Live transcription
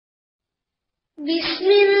بسم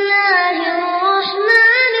الله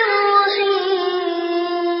الرحمن الرحيم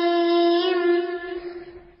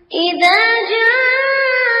إذا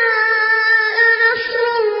جاء نصر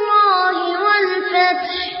الله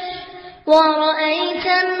والفتح ورأيت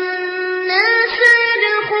الناس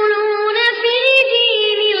يدخلون في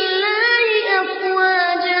دين الله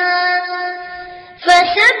أفواجا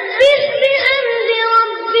فسبح بحمد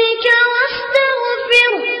ربك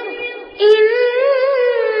واستغفره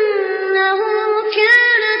إنه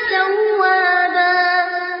كان توابا.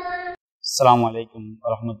 அஸ்ஸலாமு அலைக்கும்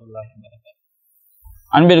வரஹ்மத்துல்லாஹி வபரகாத்துஹு.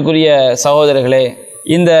 அன்பிற்குரிய சகோதரர்களே,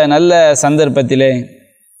 இந்த நல்ல சந்தர்ப்பத்திலே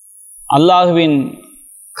அல்லாஹுவின்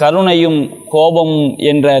கருணையும் கோபமும்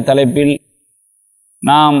என்ற தலைப்பில்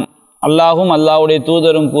நாம் அல்லாஹும் அல்லாஹ்வுடைய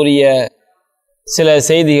தூதரும் கூறிய சில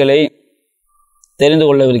செய்திகளை தெரிந்து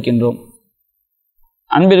கொள்ளவிருக்கின்றோம்.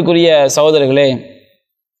 அன்பிற்குரிய சகோதரர்களே,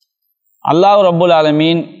 அல்லாஹ் ரப்புல்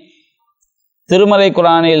ஆலமீன் திருமறை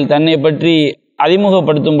குர்ஆனில் தன்னை பற்றி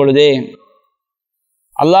அறிமுகப்படுத்தும் பொழுதே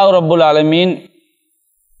அல்லாஹ் ரப்புல் ஆலமீன்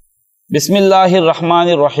பிஸ்மில்லாஹிர்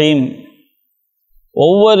ரஹ்மானிர் ரஹீம்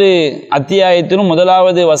ஒவ்வொரு அத்தியாயத்திலும்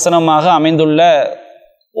முதலாவது வசனமாக அமைந்துள்ள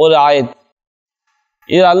ஒரு ஆயத்.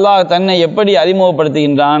 இது அல்லாஹ் தன்னை எப்படி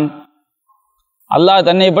அறிமுகப்படுத்துகின்றான்? அல்லாஹ்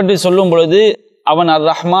தன்னை பற்றி சொல்லும் பொழுது அவன் அர்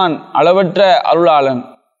ரஹ்மான் அளவற்ற அருளாளன்,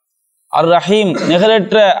 அர் ரஹீம்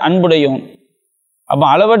நிகரற்ற அன்புடையோன். அப்போ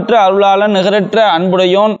அளவற்ற அருளாளன் நிகரற்ற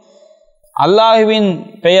அன்புடையோன் அல்லாஹுவின்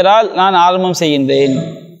பெயரால் நான் ஆரம்பம் செய்கின்றேன்.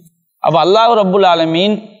 அப்போ அல்லாஹ் ரப்புல்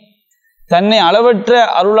ஆலமீன் தன்னை அளவற்ற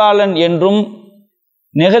அருளாளன் என்றும்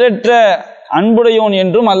நிகரற்ற அன்புடையோன்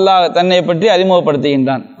என்றும் அல்லாஹ் தன்னை பற்றி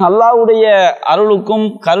அறிமுகப்படுத்துகின்றான். அல்லாஹ்வுடைய அருளுக்கும்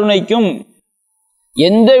கருணைக்கும்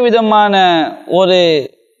எந்த விதமான ஒரு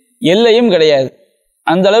எல்லையும் கிடையாது.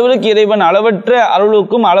 அந்த அளவிற்கு இறைவன் அளவற்ற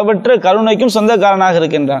அருளுக்கும் அளவற்ற கருணைக்கும் சொந்தக்காரனாக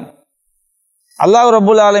இருக்கின்றான். அல்லாஹ்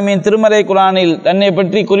ரப்புல் ஆலமீன் திருமறை குர்ஆனில் தன்னை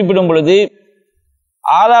பற்றி குறிப்பிடும் பொழுது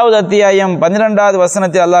 6வது அத்தியாயம் 12வது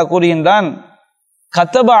வசனத்தில் அல்லாஹ் கூறுகின்றான்,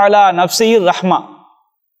 கத்தப அலா நஃப்ஸிஹிர் ரஹ்மா,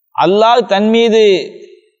 அல்லாஹ் தன் மீது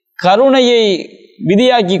கருணையை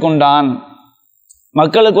விதியாக்கி கொண்டான்.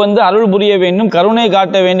 மக்களுக்கு அருள் புரிய வேண்டும், கருணை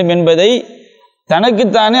காட்ட வேண்டும் என்பதை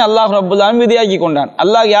தனக்குத்தானே அல்லாஹ் ரப்புல் ஆலமீன் விதியாக்கி கொண்டான்.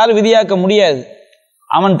 அல்லாஹ் யாரும் விதியாக்க முடியாது.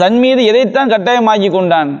 அவன் தன் மீது எதைத்தான் கட்டாயமாக்கி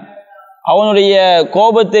கொண்டான்? அவனுடைய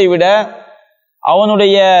கோபத்தை விட,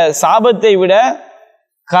 அவனுடைய சாபத்தை விட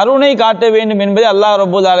கருணை காட்ட வேண்டும் என்பதை அல்லாஹ்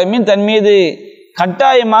ரப்புல் ஆலமீன் தன் மீது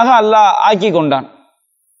கட்டாயமாக அல்லாஹ் ஆக்கி கொண்டான்.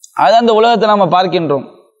 அதுதான் அந்த உலகத்தை நாம் பார்க்கின்றோம்.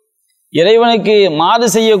 இறைவனுக்கு மாறு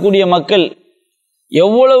செய்யக்கூடிய மக்கள்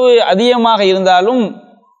எவ்வளவு அதிகமாக இருந்தாலும்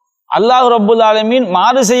அல்லாஹ் ரப்புல் ஆலமீன்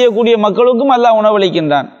மாறு செய்யக்கூடிய மக்களுக்கும் அல்லாஹ்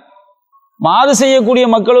உணவளிக்கின்றான். மாறு செய்யக்கூடிய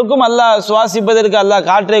மக்களுக்கும் அல்லாஹ் சுவாசிப்பதற்கு அல்லாஹ்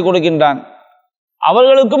காற்றை கொடுக்கின்றான்.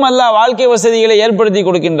 அவர்களுக்கும் அல்லாஹ் வாழ்க்கை வசதிகளை ஏற்படுத்தி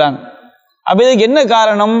கொடுக்கின்றான். அப்போ இதுக்கு என்ன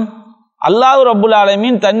காரணம்? அல்லாஹ் ரப்புல்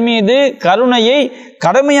ஆலமீன் தன் மீது கருணையை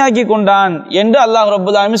கடமையாக்கி கொண்டான் என்று அல்லாஹ்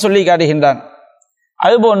ரப்புல் ஆலமீன் சொல்லி காட்டுகின்றான்.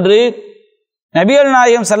 அதுபோன்று நபிகள்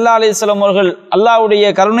நாயகம் ஸல்லல்லாஹு அலைஹி வஸல்லம் அவர்கள் அல்லாஹ்வுடைய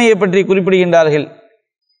கருணையை பற்றி குறிப்பிடுகின்றார்கள்.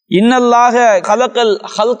 இன்னல்லாஹ கலக்கல்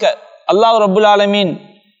ஹல்க, அல்லாஹ் ரப்புல் ஆலமீன்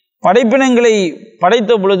படைப்பினங்களை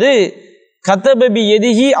படைத்த பொழுது கத்தபபி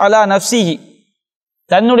எதிஹி அலா நஃப்ஸிஹி,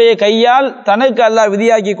 தன்னுடைய கையால் தனக்கு அல்லாஹ்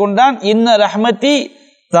விதியாக்கி கொண்டான். இன்ன ரஹ்மதி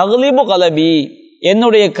தக்லிபு கலபி,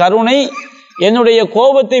 என்னுடைய கருணை என்னுடைய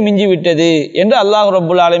கோபத்தை மிஞ்சிவிட்டது என்று அல்லாஹ்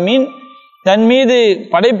ரப்புல் ஆலமீன் தன் மீது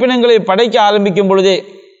படைப்பினங்களை படைக்க ஆரம்பிக்கும் பொழுதே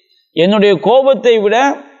என்னுடைய கோபத்தை விட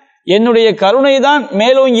என்னுடைய கருணை தான்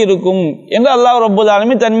மேலோங்கி இருக்கும் என்று அல்லாஹ் ரப்புல்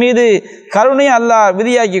ஆலமீன் தன் மீது கருணையை அல்லாஹ்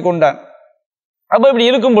விதியாக்கி கொண்டான். அப்போ இப்படி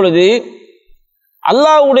இருக்கும் பொழுது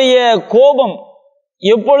அல்லாஹ்வுடைய கோபம்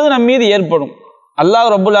எப்பொழுது நம் மீது ஏற்படும்?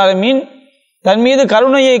 அல்லாஹ் ரப்புல் ஆலமீன் தன் மீது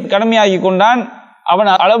கருணையை கடமையாக்கி கொண்டான். அவன்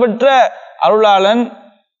அளவற்ற அருளாளன்,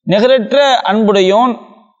 நிகரற்ற அன்புடையோன்.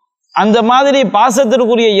 அந்த மாதிரி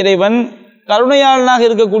பாசத்திற்குரிய இறைவன், கருணையாளனாக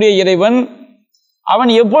இருக்கக்கூடிய இறைவன்,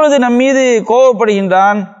 அவன் எப்பொழுது நம் மீது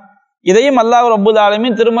கோபப்படுகின்றான்? இதையும் அல்லாஹ் ரப்புல்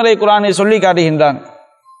ஆலமீன் திருமறை குர்ஆனில் சொல்லி காட்டுகின்றான்.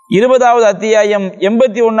 20வது அத்தியாயம்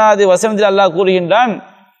 81வது வசனத்தில் அல்லாஹ் கூறுகின்றான்,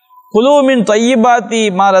 குலூ மின் தய்யிபாத்தி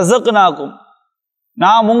மா ரஸக்னாக்கும்,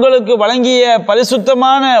 நாம் உங்களுக்கு வழங்கிய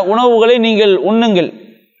பரிசுத்தமான உணவுகளை நீங்கள் உண்ணுங்கள்.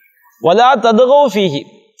 வலா ததுகௌ ஃபீஹி,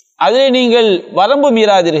 அதில் நீங்கள் வரம்பு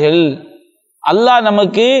மீறாதீர்கள். அல்லாஹ்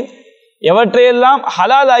நமக்கு எவற்றையெல்லாம்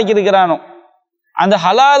ஹலால் ஆக்கியிருக்கிறானோ அந்த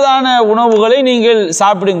ஹலாலான உணவுகளை நீங்கள்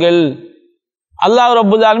சாப்பிடுங்கள். அல்லாஹ்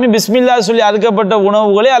ரப்புல் ஆலமீன் பிஸ்மில்லா சொல்லி அறுக்கப்பட்ட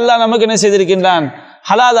உணவுகளை அல்லாஹ் நமக்கு என்ன செய்திருக்கின்றான்?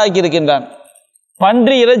 ஹலால் ஆக்கியிருக்கின்றான்.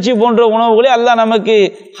 பன்றி இறைச்சி போன்ற உணவுகளை அல்லாஹ் நமக்கு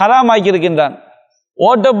ஹராம் ஆக்கியிருக்கின்றான்.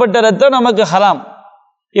 ஓட்டப்பட்ட ரத்தம் நமக்கு ஹராம்.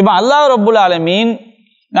 இப்போ அல்லாஹ் ரப்புல் ஆலமீன்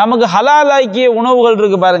நமக்கு ஹலால் ஆக்கிய உணவுகள்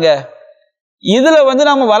இருக்கு பாருங்க, இதுல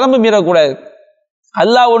நம்ம வரம்பு மீறக்கூடாது.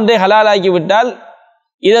 அல்லாஹ் ஒன்றை ஹலாலாக்கி விட்டால்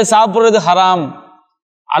இதை சாப்பிட்றது ஹராம்.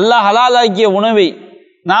 அல்லாஹ் ஹலாலாக்கிய உணவை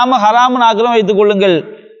நாம ஹராம்னு ஆக்கிரம் வைத்துக் கொள்ளுங்கள்,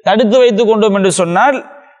 தடுத்து வைத்துக் கொண்டோம் என்று சொன்னால்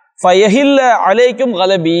ஃபயஹில்ல அலைக்கும்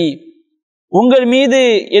கலபி, உங்கள் மீது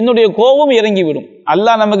என்னுடைய கோபம் இறங்கிவிடும்.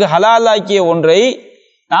 அல்லாஹ் நமக்கு ஹலாலாக்கிய ஒன்றை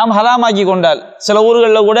நாம் ஹராமாக்கி கொண்டால், சில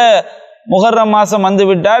ஊர்களில் கூட முஹர்ரம் மாதம் வந்து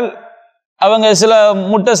விட்டால் அவங்க சில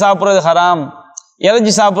முட்டை சாப்பிட்றது ஹராம்,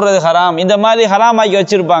 இறைச்சி சாப்பிட்றது ஹராம், இந்த மாதிரி ஹராமாக்கி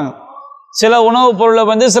வச்சுருப்பாங்க. சில உணவுப் பொருளை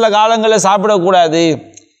வந்து சில காலங்களில் சாப்பிடக்கூடாது.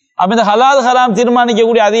 அப்போ இந்த ஹலால் ஹராம்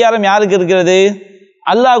தீர்மானிக்கக்கூடிய அதிகாரம் யாருக்கு இருக்கிறது?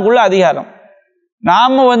 அல்லாஹ்க்குள்ள அதிகாரம்.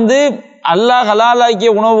 நாம் வந்து அல்லாஹ் ஹலாலாக்கிய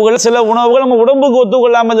உணவுகள், சில உணவுகள் நம்ம உடம்புக்கு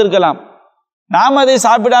ஒத்துக்கொள்ளாமல் இருக்கலாம், நாம் அதை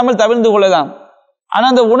சாப்பிடாமல் தவிர்த்து கொள்ளலாம்.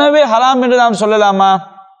 ஆனால் அந்த உணவே ஹராம் என்று நாம் சொல்லலாமா?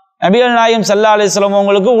 நபிகள் நாயகம் ஸல்லல்லாஹு அலைஹி வஸல்லம்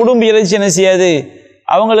அவங்களுக்கு உடும்பு இறைச்சி என்ன செய்யாது,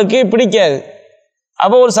 அவங்களுக்கு பிடிக்காது.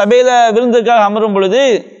 அப்போ ஒரு சபையில் விருந்துக்காக அமரும் பொழுது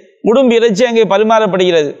உடும்பு இறைச்சி அங்கே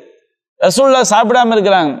பரிமாறப்படுகிறது. ரசூலுல்லாஹ் சாப்பிடாமல்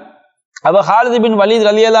இருக்கிறாங்க. அப்போ ஹாலித் பின் வலீத்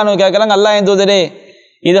ரலியல்லாஹு அன்ஹு கேட்குறாங்க, அல்லாஹ் என் தூதரே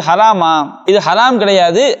இது ஹராமா? இது ஹராம்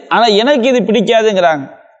கிடையாது, ஆனால் எனக்கு இது பிடிக்காதுங்கிறாங்க.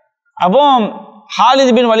 அப்போ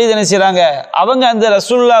ஹாலித் பின் வலீத் என்ன செய்கிறாங்க, அவங்க அந்த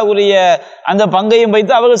ரசூலுல்லாஹ்வுடைய அந்த பங்கையும்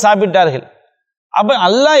வைத்து அவர்கள் சாப்பிட்டார்கள். அப்போ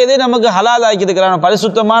அல்லாஹ் எதை நமக்கு ஹலால் ஆக்கி இருக்கிறாங்க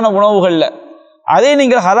பரிசுத்தமான உணவுகளில், அதை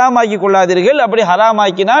நீங்கள் ஹராமாக்கி கொள்ளாதீர்கள். அப்படி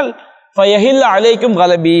ஹராமாக்கினால் ஃபயஹில்ல அலைக்கும்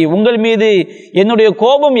கலபி, உங்கள் மீது என்னுடைய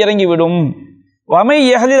கோபம் இறங்கிவிடும். வமை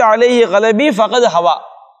யஹ்லில் அலைஹி கலபி ஃபகத் ஹவா,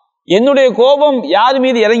 என்னுடைய கோபம் யார்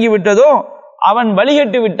மீது இறங்கி விட்டதோ அவன்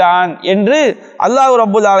வழிகட்டு விட்டான் என்று அல்லாஹ்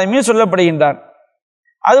ரப்புல் ஆலமீன் சொல்லப்படுகின்றான்.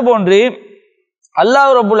 அதுபோன்று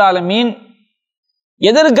அல்லாஹ் ரப்புல் ஆலமீன்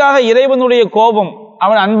எதற்காக இறைவனுடைய கோபம்,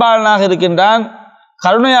 அவன் அன்பாளனாக இருக்கின்றான்,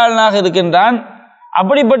 கருணையாளனாக இருக்கின்றான்.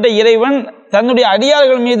 அப்படிப்பட்ட இறைவன் தன்னுடைய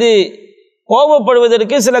அடியார்கள் மீது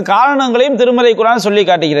கோபப்படுவதற்கு சில காரணங்களையும் திருமறை குர்ஆன் சொல்லி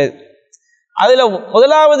காட்டுகிறது. அதில்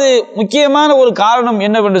முதலாவது முக்கியமான ஒரு காரணம்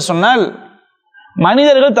என்னவென்று சொன்னால்,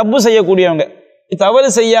 மனிதர்கள் தப்பு செய்யக்கூடியவங்க, தவறு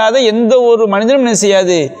செய்யாத எந்த ஒரு மனிதனும் என்ன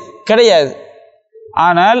செய்யாது, கிடையாது.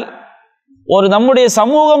 ஆனால் ஒரு நம்முடைய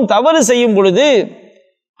சமூகம் தவறு செய்யும் பொழுது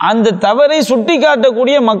அந்த தவறை சுட்டி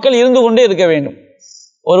காட்டக்கூடிய மக்கள் இருந்து கொண்டே இருக்க வேண்டும்.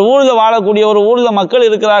 ஒரு ஊரில் வாழக்கூடிய ஒரு ஊரில் மக்கள்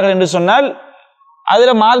இருக்கிறார்கள் என்று சொன்னால்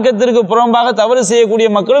அதில் மார்க்கத்திற்கு புறம்பாக தவறு செய்யக்கூடிய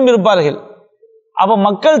மக்களும் இருப்பார்கள். அப்போ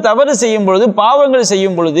மக்கள் தவறு செய்யும் பொழுது, பாவங்கள்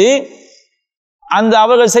செய்யும் பொழுது, அந்த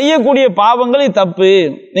அவர்கள் செய்யக்கூடிய பாவங்கள் தப்பு,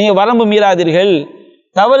 நீங்கள் வரம்பு மீறாதீர்கள்,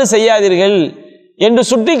 தவறு செய்யாதீர்கள் என்று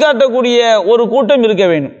சுட்டி காட்டக்கூடிய ஒரு கூட்டம் இருக்க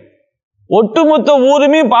வேண்டும். ஒட்டுமொத்த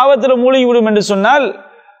ஊருமே பாவத்தில் மூழ்கிவிடும் என்று சொன்னால்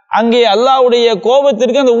அங்கே அல்லாஹ்வுடைய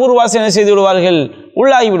கோபத்திற்கு அந்த ஊர்வாசி என்ன செய்து விடுவார்கள்,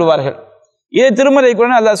 உள்ளாகி விடுவார்கள். இதை திருமறை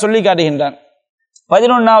குர்ஆன் அல்லாஹ் சொல்லி காட்டுகின்றான்.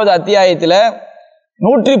 11வது அத்தியாயத்தில்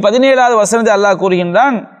 117வது வசனத்தை அல்லாஹ்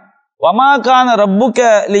கூறுகின்றான், வமாகான ரப்புக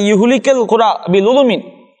லியுஹ்லிகல் குரா பிலுலுமின்,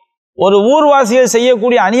 ஒரு ஊர்வாசிகள்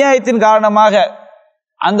செய்யக்கூடிய அநியாயத்தின் காரணமாக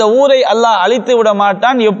அந்த ஊரை அல்லாஹ் அழித்து விட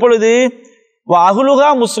மாட்டான். எப்பொழுது? வஅஹ்லுஹா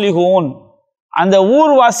முஸ்லிஹூன், அந்த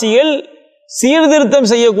ஊர்வாசிகள் சீர்திருத்தம்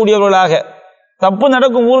செய்யக்கூடியவர்களாக. தப்பு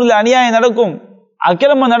நடக்கும், ஊரில் அநியாயம் நடக்கும்,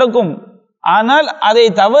 அக்கிரமம் நடக்கும், ஆனால் அதை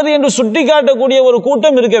தவறு என்று சுட்டி காட்டக்கூடிய ஒரு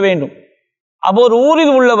கூட்டம் இருக்க வேண்டும். அப்போ ஒரு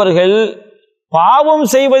ஊரில் உள்ளவர்கள் பாவம்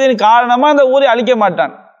செய்வதன் காரணமாக அந்த ஊரை அழிக்க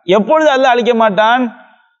மாட்டான். எப்பொழுது அல்லாஹ் அழிக்க மாட்டான்?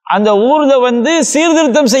 அந்த ஊரில் வந்து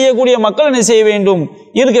சீர்திருத்தம் செய்யக்கூடிய மக்கள் என்ன செய்ய வேண்டும்,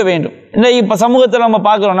 இருக்க வேண்டும். இன்னைக்கு இப்போ சமூகத்தில் நம்ம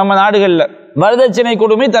பார்க்குறோம், நம்ம நாடுகளில் வரதட்சணை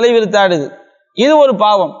கொடுமை தலைவிரித்தாடுது. இது ஒரு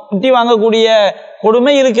பாவம். குட்டி வாங்கக்கூடிய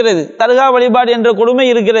கொடுமை இருக்கிறது, தர்கா வழிபாடு என்ற கொடுமை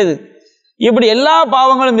இருக்கிறது. இப்படி எல்லா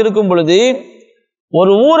பாவங்களும் இருக்கும் பொழுது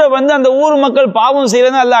ஒரு ஊரை வந்து அந்த ஊர் மக்கள் பாவம்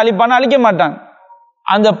செய்யறது அல்லாஹ் அழிப்பான, அழிக்க மாட்டான்.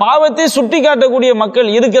 அந்த பாவத்தை சுட்டி காட்டக்கூடிய மக்கள்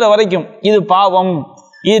இருக்கிற வரைக்கும், இது பாவம்,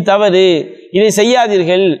 இது தவறு, இதை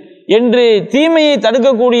செய்யாதீர்கள் என்று தீமையை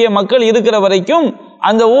தடுக்கக்கூடிய மக்கள் இருக்கிற வரைக்கும்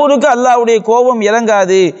அந்த ஊருக்கு அல்லாஹ்வுடைய கோபம்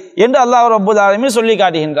இறங்காது என்று அல்லாஹ் ரப்புல் ஆலமீன் சொல்லி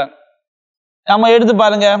காட்டுகின்றான். நம்ம எடுத்து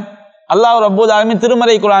பாருங்க, அல்லாஹ் ரப்புல் ஆலமீன்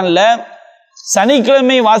திருமறை குர்ஆனில்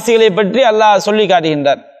சனிக்கிழமை வாசிகளை பற்றி அல்லாஹ் சொல்லி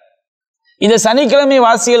காட்டுகின்றார். இந்த சனிக்கிழமை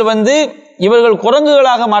வாசிகள் வந்து இவர்கள்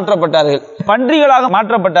குரங்குகளாக மாற்றப்பட்டார்கள், பன்றிகளாக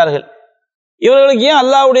மாற்றப்பட்டார்கள். இவர்களுக்கு ஏன்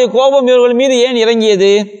அல்லாஹ்வுடைய கோபம் இவர்கள் மீது ஏன்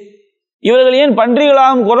இறங்கியது? இவர்கள் ஏன்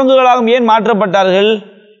பன்றிகளாகவும் குரங்குகளாகவும் ஏன் மாற்றப்பட்டார்கள்?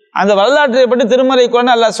 அந்த வரலாற்றை பற்றி திருமறை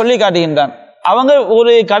குர்ஆன் அல்லாஹ் சொல்லி காட்டுகின்றான். அவங்க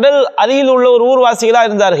ஒரு கடல் அருகில் உள்ள ஒரு ஊர்வாசிகளாக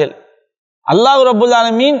இருந்தார்கள். அல்லாஹ் ரப்புல்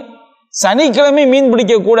ஆலமீன் சனிக்கிழமை மீன்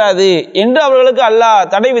பிடிக்க கூடாது என்று அவர்களுக்கு அல்லாஹ்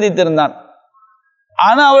தடை விதித்திருந்தான்.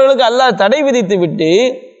 ஆனால் அவர்களுக்கு அல்லாஹ் தடை விதித்து விட்டு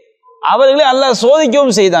அவர்களை அல்லாஹ்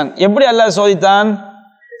சோதிக்கவும் செய்தான். எப்படி அல்லாஹ் சோதித்தான்?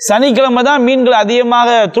 சனிக்கிழமை தான் மீன்கள் அதிகமாக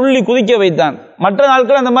துள்ளி குதிக்க வைத்தான். மற்ற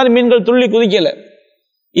நாட்கள் அந்த மாதிரி மீன்கள் துள்ளி குதிக்கலை.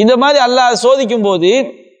 இந்த மாதிரி அல்லாஹ் சோதிக்கும் போது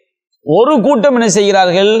ஒரு கூட்டம் என்ன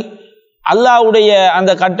செய்கிறார்கள், அல்லாஹ்வுடைய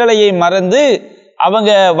அந்த கட்டளையை மறந்து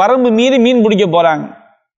அவங்க வரம்பு மீறி மீன் பிடிக்க போறாங்க.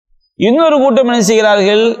 இன்னொரு கூட்டம் என்ன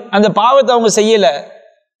செய்கிறார்கள், அந்த பாவத்தை அவங்க செய்யல,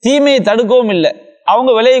 தீமையை தடுக்கவும் இல்லை,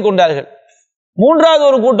 அவங்க விலகி கொண்டார்கள். மூன்றாவது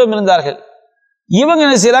ஒரு கூட்டம் இருந்தார்கள். இவங்க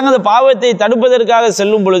என்ன செய்யறாங்க, அந்த பாவத்தை தடுப்பதற்காக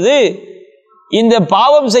செல்லும் பொழுது இந்த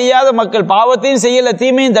பாவம் செய்யாத மக்கள், பாவத்தையும் செய்யல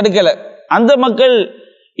தீமையும் தடுக்கல, அந்த மக்கள்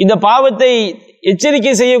இந்த பாவத்தை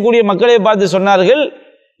எச்சரிக்கை செய்யக்கூடிய மக்களை பார்த்து சொன்னார்கள்,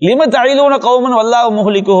 லிம தஅலூன கௌமன் வல்லாஹு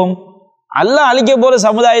முஹ்லிகுஹும், அல்லாஹ் அழிக்க போற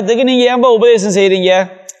சமுதாயத்துக்கு நீங்க ஏன்பா உபதேசம் செய்றீங்க?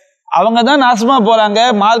 அவங்க தான் நாசமா போறாங்க,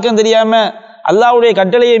 மார்க்கம் தெரியாம அல்லாஹ்வுடைய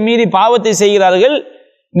கட்டளையை மீறி பாவத்தை செய்கிறார்கள்,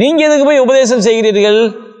 நீங்க எதுக்கு போய் உபதேசம் செய்கிறீர்கள்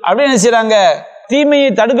அப்படின்னு செய்றாங்க. தீமையை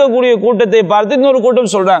தடுக்கக்கூடிய கூட்டத்தை பார்த்து இன்னொரு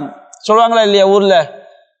கூட்டம் சொல்றாங்களா இல்லையா? ஊர்ல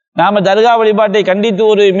நாம தர்கா வழிபாட்டை கண்டித்து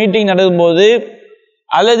ஒரு மீட்டிங் நடக்கும் போது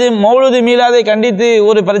அல்லது மௌலூது மீலாதை கண்டித்து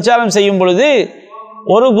ஒரு பிரச்சாரம் செய்யும் பொழுது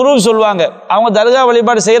ஒரு குரூப் சொல்லுவாங்க, அவங்க தர்கா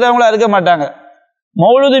வழிபாடு செய்யறவங்களா இருக்க மாட்டாங்க,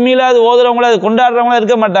 மௌலூது மீலாது ஓதுறவங்களா கொண்டாடுறவங்களா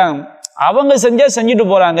இருக்க மாட்டாங்க, அவங்க செஞ்சா செஞ்சுட்டு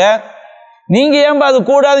போறாங்க, நீங்க ஏன்பா அது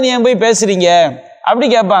கூடாதுன்னு ஏன் போய் பேசுறீங்க அப்படி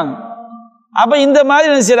கேட்பாங்க. அப்ப இந்த மாதிரி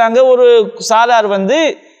என்ன செய்றாங்க, ஒரு சாரார் வந்து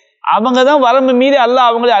அவங்க தான் வரம்பு மீறி அல்லாஹ்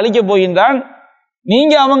அவங்களை அழிக்க போகின்றான்,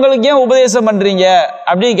 நீங்க அவங்களுக்கு ஏன் உபதேசம் பண்றீங்க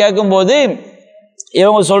அப்படின்னு கேட்கும்போது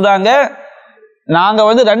இவங்க சொல்றாங்க, நாங்க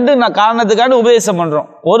வந்து ரெண்டு காரணத்துக்கான உபதேசம் பண்றோம்.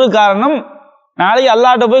 ஒரு காரணம், நாளைக்கு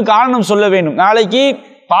அல்லாஹ்ட்ட போய் காரணம் சொல்ல வேண்டும். நாளைக்கு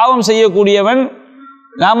பாவம் செய்யக்கூடியவன்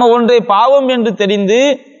நாம ஒன்றை பாவம் என்று தெரிந்து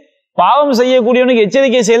பாவம் செய்யக்கூடியவனுக்கு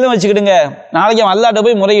எச்சரிக்கை செய்து வச்சுக்கிடுங்க, நாளைக்கு அவன் அல்லாஹ்ட்ட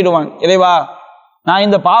போய் முறையிடுவான், இறைவா நான்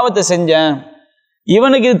இந்த பாவத்தை செஞ்சேன்,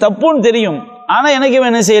 இவனுக்கு இது தப்புன்னு தெரியும், ஆனா எனக்கு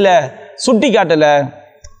இவன் என்ன செய்யல, சுட்டி காட்டல.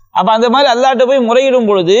 அப்ப அந்த மாதிரி அல்லாஹ்ட்ட போய் முறையிடும்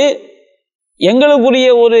பொழுது எங்களுக்குரிய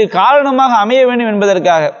ஒரு காரணமாக அமைய வேண்டும்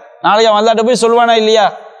என்பதற்காக நாளைக்கு அவன் அல்லாஹ்ட்ட போய் சொல்வானா இல்லையா,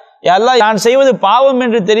 அல்லாஹ் நான் செய்வது பாவம்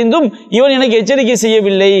என்று தெரிந்தும் இவன் எனக்கு எச்சரிக்கை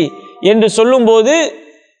செய்யவில்லை என்று சொல்லும் போது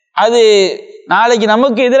அது நாளைக்கு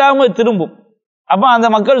நமக்கு எதிராக திரும்பும். அப்ப அந்த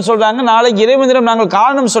மக்கள் சொல்றாங்க, நாளைக்கு இறைவனிடம் நாங்கள்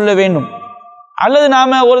காரணம் சொல்ல வேண்டும், அல்லது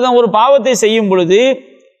நாம ஒரு பாவத்தை செய்யும் பொழுது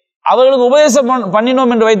அவர்களுக்கு உபதேசம்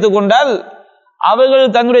பண்ணினோம் என்று வைத்துக் கொண்டால்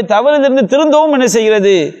அவர்கள் தன்னுடைய தவறிலிருந்து திருந்தவும் என்ன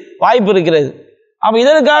செய்கிறது, வாய்ப்பு இருக்கிறது. அப்ப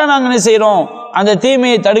இதற்காக நாங்கள் என்ன செய்யறோம், அந்த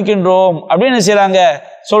தீமையை தடுக்கின்றோம் அப்படின்னு என்ன செய்யறாங்க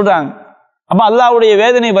சொல்றாங்க. அப்ப அல்லாஹ்வுடைய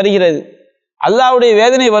வேதனை வருகிறது. அல்லாஹ்வுடைய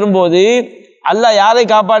வேதனை வரும்போது அல்லாஹ் யாரை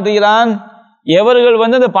காப்பாற்றுகிறான், எவர்கள்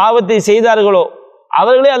வந்து அந்த பாவத்தை செய்தார்களோ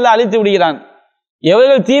அவர்களே அல்லாஹ் அழித்து விடுகிறான்,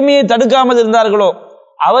 எவர்கள் தீமையை தடுக்காமல் இருந்தார்களோ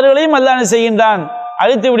அவர்களையும் அல்லாஹ் என்ன செய்கின்றான்,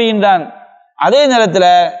 அழித்து விடுகின்றான். அதே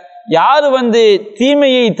நேரத்தில் யாரு வந்து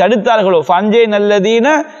தீமையை தடுத்தார்களோ, ஃபஞ்சே நல்லதீன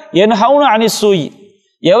யன்ஹவுன அனிஸ்ஸூய்,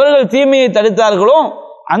 எவர்கள் தீமையை தடுத்தார்களோ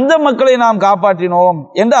அந்த மக்களை நாம் காப்பாற்றினோம்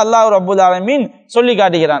என்று அல்லாஹ் ரப்பல் ஆலமீன் சொல்லி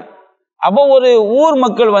காட்டுகிறான். அப்போ ஒரு ஊர்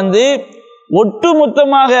மக்கள் வந்து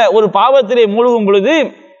ஒட்டுமொத்தமாக ஒரு பாவத்திலே மூழ்கும் பொழுது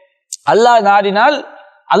அல்லாஹ் நாடினால்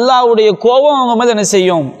அல்லாஹ்வுடைய கோபம் அவங்க மேல என்ன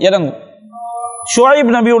செய்யும், இறங்கும்.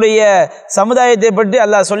 ஷுஐப் நபியுடைய சமுதாயத்தை பற்றி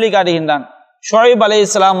அல்லாஹ் சொல்லி காட்டுகின்றான். ஷுஐப்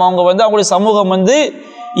அலைஹிஸ்ஸலாம் அவங்க வந்து அவங்களுடைய சமூகம் வந்து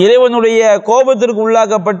இறைவனுடைய கோபத்திற்கு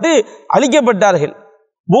உள்ளாக்கப்பட்டு அழிக்கப்பட்டார்கள்,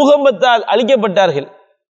 பூகம்பத்தால் அழிக்கப்பட்டார்கள்.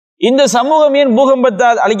 இந்த சமூகம் ஏன்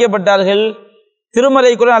பூகம்பத்தால் அழிக்கப்பட்டார்கள்,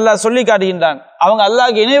 திருமறை குர்ஆன் அல்லாஹ் சொல்லி காட்டுகின்றான். அவங்க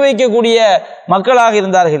அல்லாஹ்க்கு இணை வைக்கக்கூடிய மக்களாக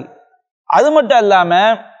இருந்தார்கள். அது மட்டும் அல்லாம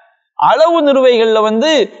அளவு நிறுவைகள்ல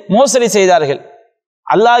வந்து மோசடி செய்தார்கள்.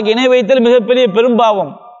 அல்லாஹ்க்கு இணை வைத்தல் மிகப்பெரிய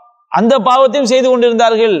பெரும்பாவம், அந்த பாவத்தையும் செய்து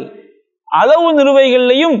கொண்டிருந்தார்கள், அளவு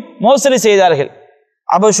நிறுவைகளையும் மோசடி செய்தார்கள்.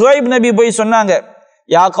 அப்ப ஷுஐப் நபி போய் சொன்னாங்க,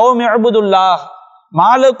 யா கௌமி அபுதுல்லாஹ்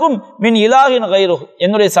மாலக்கும் மின் இலாஹின் கைருஹ்,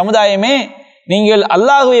 என்னுடைய சமுதாயமே நீங்கள்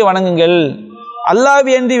அல்லாஹ்வை வணங்குங்கள், அல்லாஹ்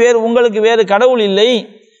என்று உங்களுக்கு வேறு கடவுள் இல்லை.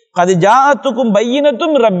 கது ஜாஅத்துக்கும்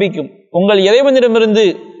பையினத்தும் ரப்பிக்கும், உங்கள் இறைவனிடமிருந்து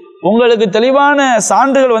உங்களுக்கு தெளிவான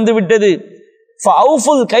சான்றுகள் வந்து விட்டது.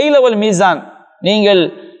 ஃபஅவுஃபுல் கைல வல் மீசான், நீங்கள்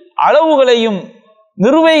அளவுகளையும்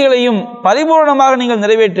நிறுவைகளையும் பரிபூர்ணமாக நீங்கள்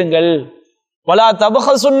நிறைவேற்றுங்கள். வலா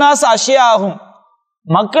தபஹசுன்னாஸ் அஷ்யாஹும்,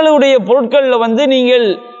 மக்களுடைய பொருட்கள்ல வந்து நீங்கள்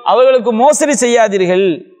அவர்களுக்கு மோசடி செய்யாதீர்கள்.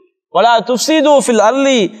 வலா துஃப்ஸிது ஃபில்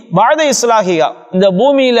அர்லி பஅத இஸ்லாஹிஹா, இந்த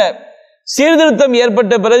பூமியில சீர்திருத்தம்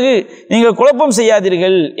ஏற்பட்ட பிறகு நீங்கள் குழப்பம்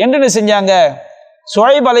செய்யாதீர்கள் என்று என்ன செஞ்சாங்க.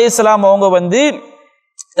 ஷுஐப் அலைஹிஸ்ஸலாம் அவங்க வந்து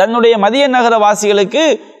தன்னுடைய மதியன் நகர வாசிகளுக்கு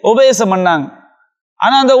உபதேசம் பண்ணாங்க.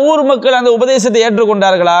 ஆனா அந்த ஊர் மக்கள் அந்த உபதேசத்தை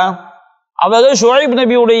ஏற்றுக்கொண்டார்களா? அவர்கள் ஷுஐப்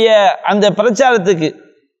நபியுடைய அந்த பிரச்சாரத்துக்கு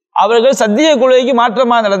அவர்கள் சத்திய கொள்கைக்கு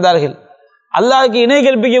மாற்றமாக நடந்தார்கள், அல்லாஹ்க்கு இணை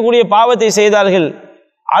கற்பிக்கக்கூடிய பாவத்தை செய்தார்கள்,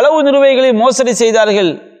 அளவு நிறுவைகளை மோசடி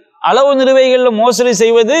செய்தார்கள். அளவு நிறுவைகளில் மோசடி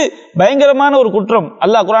செய்வது பயங்கரமான ஒரு குற்றம்.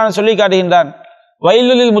 அல்லாஹ் குர்ஆனில் சொல்லி காட்டுகின்றான்,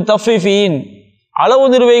 வைலுலில் முத்தஃபிஃபீன், அளவு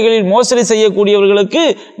நிறுவைகளில் மோசடி செய்யக்கூடியவர்களுக்கு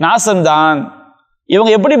நாசம்தான்.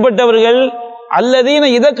 இவங்க எப்படிப்பட்டவர்கள், அல்லதீன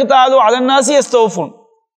இதக்தாலு அலன்னாசி யஸ்தௌஃபுன்,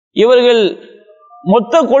 இவர்கள்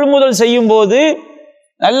மொத்த கொள்முதல் செய்யும் போது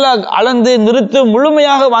நல்லா அளந்து நிறுத்து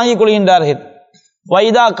முழுமையாக வாங்கிக் கொள்கின்றார்கள்.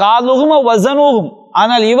 வைதா காலுகும் வசனூகும்,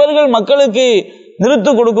 ஆனால் இவர்கள் மக்களுக்கு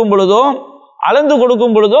நிறுத்து கொடுக்கும் பொழுதோ அளந்து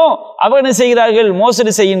கொடுக்கும் பொழுதோ அவர் என்ன செய்கிறார்கள்?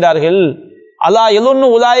 மோசடி செய்கின்றார்கள். அலா யலுன்னு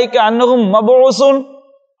உலாயிக்க அன்னஹும் மபூஸுன்,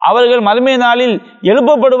 அவர்கள் மறுமை நாளில்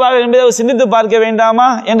எழுப்பப்படுவார்கள் என்பதை அவர் சிந்தித்து பார்க்க வேண்டாமா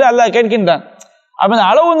என்று அல்லாஹ் கேட்கின்றான். அப்ப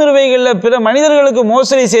அளவு நிறுவைகளில் பிற மனிதர்களுக்கு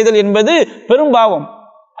மோசடி செய்தல் என்பது பெரும் பாவம்.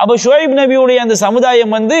 அப்ப ஷுவைப் நபியுடைய அந்த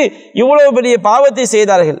சமுதாயம் இவ்வளவு பெரிய பாவத்தை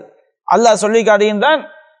செய்தார்கள். அல்லாஹ் சொல்லி காட்டுகின்றான்,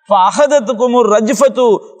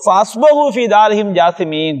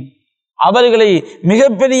 அவர்களை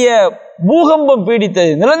மிகப்பெரிய பூகம்பம்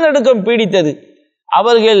பீடித்தது, நிலநடுக்கம் பீடித்தது.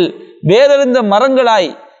 அவர்கள் வேதறிந்த மரங்களாய்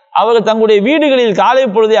அவர்கள் தங்களுடைய வீடுகளில் காலை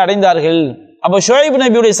பொழுதை அடைந்தார்கள். அப்ப ஷுவைப்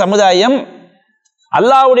நபியுடைய சமுதாயம்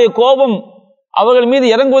அல்லாஹ்வுடைய கோபம் அவர்கள் மீது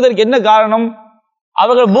இறங்குவதற்கு என்ன காரணம்?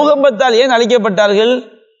 அவர்கள் பூகம்பத்தால் ஏன் அழிக்கப்பட்டார்கள்?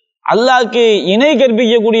 அல்லாஹ்க்கு இணை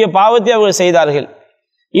கற்பிக்கக்கூடிய பாவத்தை அவர்கள் செய்தார்கள்.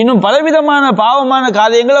 இன்னும் பலவிதமான பாவமான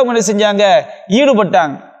காரியங்களை அவங்க என்ன செஞ்சாங்க?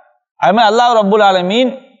 ஈடுபட்டாங்க. அதுமாதிரி அல்லாஹ் ரப்புல்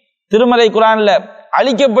ஆலமீன் திருமறை குர்ஆன்ல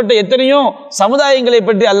அழிக்கப்பட்ட எத்தனையோ சமுதாயங்களை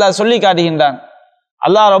பற்றி அல்லாஹ் சொல்லி காட்டுகின்றான்.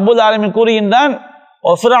 அல்லாஹ் ரப்புல் ஆலமீன் கூறுகின்றான்,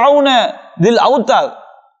 ஃபிரௌன தில் அவுத்தாத்,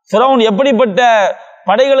 ஃபிரௌன் எப்படிப்பட்ட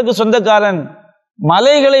படைகளுக்கு சொந்தக்காரன்,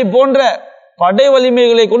 மலைகளை போன்ற படை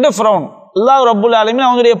வலிமைகளை கொண்ட ஃபிரௌன். அல்லாஹ் ரப்புல் ஆலமீன்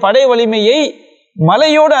அவங்களுடைய படை வலிமையை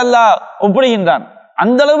மலையோடு அல்லாஹ் ஒப்பிடுகின்றான்.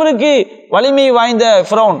 அந்த அளவிற்கு வலிமை வாய்ந்த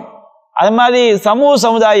ஃபிரௌன். அது மாதிரி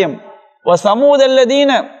சமுதாயம்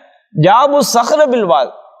சமூதல்லதீன ஜாபு சஹரபில்வால்,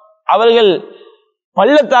 அவர்கள்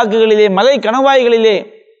பள்ளத்தாக்குகளிலே மலை கணவாய்களிலே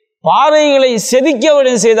பாறைகளை செதுக்கி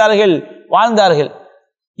அவர்கள் செய்தார்கள், வாழ்ந்தார்கள்.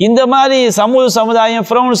 இந்த மாதிரி சமுதாயம்,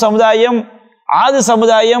 ஃபிரௌன் சமுதாயம், ஆது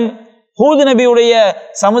சமுதாயம், ஹூத் நபியுடைய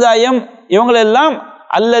சமுதாயம், இவங்களெல்லாம்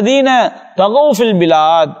அல்லதீன தகௌஃபில்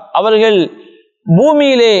பிலாத், அவர்கள்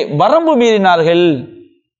பூமியிலே வரம்பு மீறினார்கள்.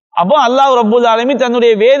 அப்போ அல்லாஹ் ரப்புல் ஆலமீன்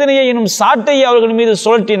தன்னுடைய வேதனையை எனும் சாட்டை அவர்கள் மீது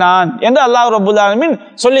சுழற்றினான் என்று அல்லாஹ் ரப்புல் ஆலமீன்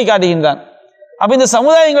சொல்லி காட்டுகின்றான். அப்ப இந்த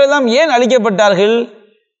சமுதாயங்கள் எல்லாம் ஏன் அழிக்கப்பட்டார்கள்?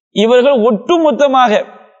 இவர்கள் ஒட்டுமொத்தமாக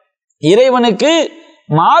இறைவனுக்கு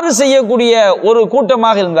மாறு செய்யக்கூடிய ஒரு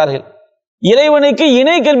கூட்டமாக இருந்தார்கள். இறைவனுக்கு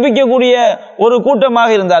இணை கற்பிக்கக்கூடிய ஒரு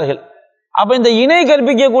கூட்டமாக இருந்தார்கள். அப்ப இந்த இணை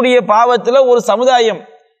கற்பிக்கக்கூடிய பாவத்தில் ஒரு சமுதாயம்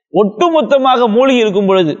ஒட்டுமொத்தமாக மூழ்கி இருக்கும்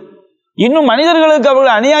பொழுது, இன்னும் மனிதர்களுக்கு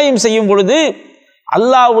அவர்கள் அநியாயம் செய்யும் பொழுது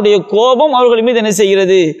அல்லாஹ்வுடைய கோபம் அவர்கள் மீது என்ன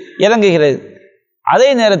செய்கிறது? இறங்குகிறது. அதே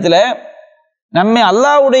நேரத்தில் நம்மை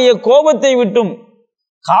அல்லாஹ்வுடைய கோபத்தை விட்டும்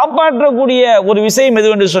காப்பாற்றக்கூடிய ஒரு விஷயம்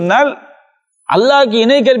எதுவென்று சொன்னால், அல்லாஹ்க்கு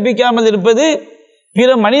இணை கற்பிக்காமல் இருப்பது, பிற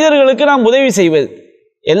மனிதர்களுக்கு நாம் உதவி செய்வது.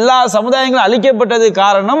 எல்லா சமுதாயங்களும் அழிக்கப்பட்டது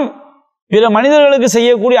காரணம் பிற மனிதர்களுக்கு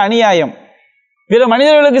செய்யக்கூடிய அநியாயம், பிற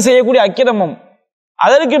மனிதர்களுக்கு செய்யக்கூடிய அக்கிரமம்,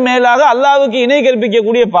 அதற்கு மேலாக அல்லாஹ்வுக்கு இணை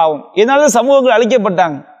கற்பிக்கக்கூடிய பாவம். இதனால சமூகங்கள்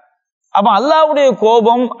அழிக்கப்பட்டாங்க. அப்ப அல்லாஹ்வுடைய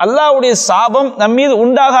கோபம், அல்லாஹ்வுடைய சாபம் நம் மீது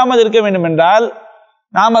உண்டாகாமல் இருக்க வேண்டும் என்றால்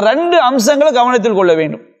நாம 2 அம்சங்களை கவனத்தில் கொள்ள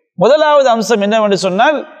வேண்டும். முதலாவது அம்சம் என்னவென்று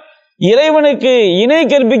சொன்னால், இறைவனுக்கு இணை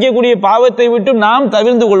கற்பிக்கக்கூடிய பாவத்தை விட்டு நாம்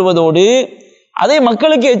தவிர்ந்து கொள்வதோடு அதை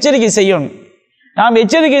மக்களுக்கு எச்சரிக்கை செய்யணும். நாம்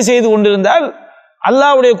எச்சரிக்கை செய்து கொண்டிருந்தால்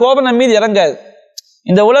அல்லாஹ்வுடைய கோபம் நம் மீது இறங்காது.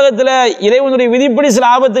 இந்த உலகத்தில் இறைவனுடைய விதிப்படி சில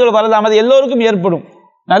ஆபத்துகள் வரலாம், அது எல்லோருக்கும் ஏற்படும்,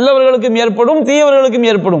 நல்லவர்களுக்கும் ஏற்படும், தீயவர்களுக்கும்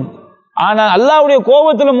ஏற்படும். ஆனால் அல்லாஹ்வுடைய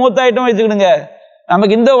கோபத்தில் மூத்தாயிட்டம் வச்சுக்கிடுங்க,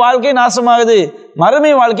 நமக்கு இந்த வாழ்க்கை நாசமாகுது,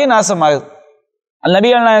 மறுமை வாழ்க்கை நாசமாகுது.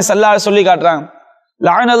 நபிகள் நாயகம் ஸல்லல்லாஹு அலைஹி சொல்லி காட்டுறாங்க,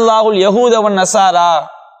 லஅனல்லாஹுல் யஹூத வன் நஸாரா,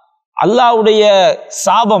 அல்லாஹ்வுடைய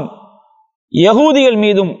சாபம் யகூதிகள்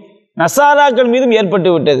மீதும் நசாராக்கள் மீதும் ஏற்பட்டு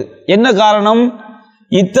விட்டது. என்ன காரணம்?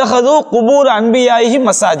 இத்தஹது குபூர் அன்பியாஹி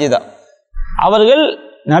மசாஜிதா, அவர்கள்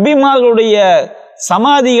நபிமார்களுடைய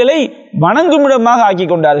சமாதிகளை வணங்குமிடமாக ஆக்கி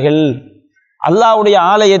கொண்டார்கள். அல்லாஹ்வுடைய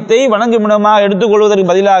ஆலயத்தை வணங்குமிடமாக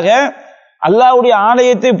எடுத்துக்கொள்வதற்கு பதிலாக, அல்லாஹ்வுடைய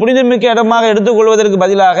ஆலயத்தை புனிதமிக்க இடமாக எடுத்துக்கொள்வதற்கு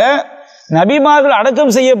பதிலாக நபிமார்கள்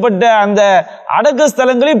அடக்கம் செய்யப்பட்ட அந்த அடக்க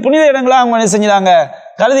ஸ்தலங்களை புனித இடங்களாக அவங்க என்ன செஞ்சாங்க?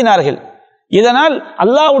 கருதினார்கள். இதனால்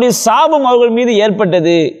அல்லாஹ்வுடைய சாபம் அவர்கள் மீது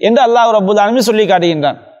ஏற்பட்டது என்று அல்லாஹ் ரப்புல் ஆலமீன் சொல்லி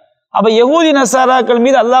காட்டுகின்றான். அப்ப யகூதி நசாராக்கள்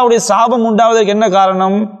மீது அல்லாஹ்வுடைய சாபம் உண்டாவதற்கு என்ன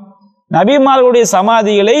காரணம்? நபிமார்களுடைய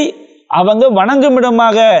சமாதிகளை அவங்க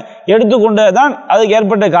வணங்குமிடமாக எடுத்துக்கொண்டதுதான் அதுக்கு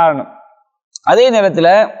ஏற்பட்ட காரணம். அதே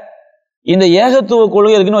நேரத்தில் இந்த ஏகத்துவ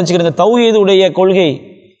கொள்கை இருக்குன்னு வச்சுக்கிறேங்க, தௌஹீதுடைய கொள்கை,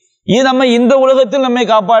 இது நம்ம இந்த உலகத்தில் நம்மை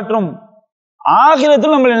காப்பாற்றும்,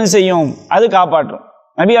 ஆகிரத்தில் நம்ம என்ன செய்யும்? அது காப்பாற்றும்.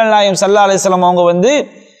 நபிகள் நாயகம் ஸல்லல்லாஹு அலைஹி வஸல்லம் அவங்க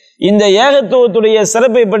இந்த ஏகத்துவத்துடைய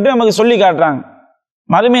சிறப்பை பற்றி நமக்கு சொல்லி காட்டுறாங்க.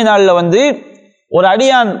 மறுமை நாளில் ஒரு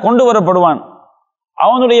அடியான் கொண்டு வரப்படுவான்.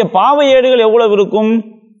 அவனுடைய பாவ ஏடுகள் எவ்வளவு இருக்கும்?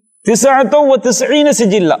 99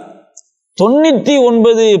 சிஜில்லா,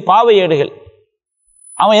 99 பாவ ஏடுகள்.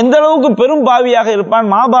 அவன் எந்த அளவுக்கு பெரும் பாவியாக இருப்பான்,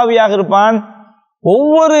 மாபாவியாக இருப்பான்.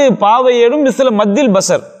 ஒவ்வொரு பாவ ஏடும் மிஸ்ல மத்தியில்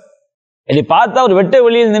பசர், இப்படி பார்த்தா ஒரு வெட்ட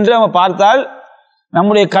வெளியில் நின்று அவன் பார்த்தால்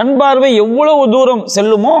நம்முடைய கண் பார்வை எவ்வளவு தூரம்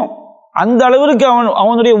செல்லுமோ அந்த அளவிற்கு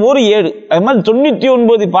அவனுடைய ஒரு ஏடு, அது மாதிரி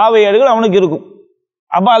 99 பாவ ஏடுகள் அவனுக்கு இருக்கும்.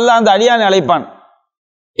 அப்போ அல்லாஹ் அந்த அடியானை அழைப்பான்,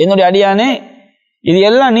 என்னுடைய அடியானே இது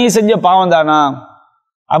எல்லாம் நீ செஞ்ச பாவம் தானா?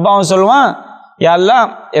 அப்போ அவன் சொல்லுவான், யா அல்லாஹ்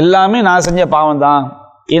எல்லாமே நான் செஞ்ச பாவம் தான்,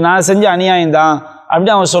 இது நான் செஞ்ச அநியாயம் தான்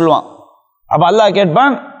அப்படின்னு அவன் சொல்லுவான். அப்போ அல்லாஹ்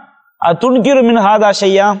கேட்பான், அது துன்கிரு மின் ஹாதா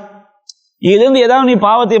ஷையா, இதுலேருந்து ஏதாவது நீ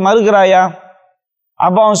பாவத்தை மறுக்கிறாயா?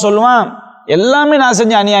 அப்போ அவன் சொல்லுவான், எல்லாமே நான்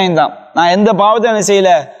செஞ்ச அநியாயம் தான், நான் எந்த பாவத்தையும் என்ன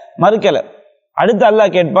செய்யலை, மறுக்கலை. அடுத்து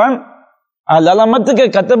அல்லாஹ் கேட்பான், லலமத்துக்கு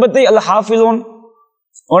கத்தபத்தை அல்ல ஹாஃபிலோன்,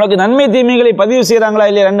 உனக்கு நன்மை தீமைகளை பதிவு செய்கிறாங்களா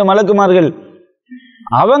இல்லையா 2 மலக்குமார்கள்,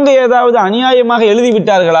 அவங்க ஏதாவது அநியாயமாக எழுதி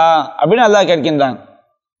விட்டார்களா அப்படின்னு அல்லாஹ் கேட்கின்றான்.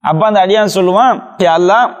 அப்போ அந்த அடியான் சொல்லுவான்,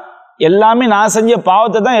 அல்லாஹ் எல்லாமே நான் செஞ்ச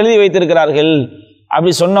பாவத்தை தான் எழுதி வைத்திருக்கிறார்கள்.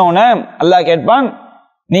 அப்படி சொன்னவுடனே அல்லாஹ் கேட்பான்,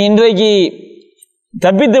 நீ இன்றைக்கு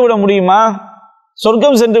தப்பித்து விட முடியுமா,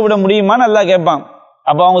 சொர்க்கம் சென்று விட முடியுமான்னு அல்லாஹ் கேட்பான்.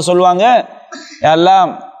 அப்போ அவங்க சொல்லுவாங்க, அல்லாஹ்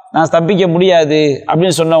நான் தப்பிக்க முடியாது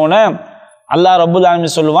அப்படின்னு சொன்னவுடனே அல்லாஹ் ரப்புல்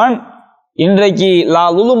ஆலமீன் சொல்லுவான், இன்றைக்கு லா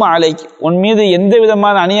லுலும அலைக், உன் மீது எந்த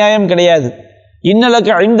விதமான அநியாயம் கிடையாது.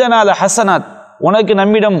 இன்னலக்கு இந்தனால ஹசனாத், உனக்கு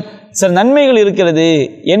நம்மிடம் சில நன்மைகள் இருக்கிறது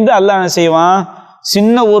என்று அல்லாஹ் என்ன செய்வான்,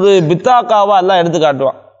 சின்ன ஒரு பித்தாக்காவை அல்லாஹ் எடுத்து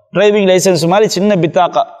காட்டுவான். டிரைவிங் லைசன்ஸ் மாதிரி சின்ன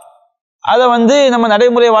பித்தாக்கா, அதை நம்ம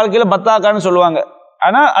நடைமுறை வாழ்க்கையில் பத்தாக்கான்னு சொல்லுவாங்க.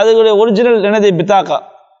 ஆனால் அதுடைய ஒரிஜினல் என்னது பித்தாக்கா,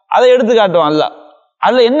 அதை எடுத்து காட்டுவான் அல்லாஹ்.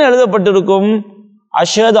 அதில் என்ன எழுதப்பட்டிருக்கும்,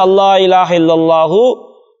 அஷ்ஹது அல்லாஹ் இலாஹ இல்லல்லாஹு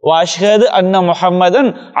வ அஷ்ஹது அன்ன முஹம்மதன்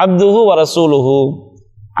அப்துஹு வ ரசூலுஹு,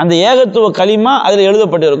 அந்த ஏகத்துவ கலிமா அதில்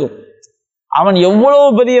எழுதப்பட்டிருக்கும். அவன் எவ்வளவு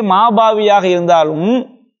பெரிய மாபாவியாக இருந்தாலும்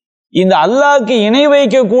இந்த அல்லாஹ்க்கு இணை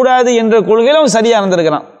வைக்க கூடாது என்ற கொள்கையில் அவன் சரியா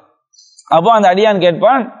இருந்திருக்கிறான். அப்போ அந்த அடியான்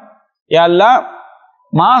கேட்பான், யா அல்லாஹ்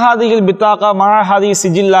மாஹாதிகள் பித்தாக்கா மாஹாதி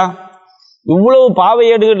சிஜில்லா, இவ்வளவு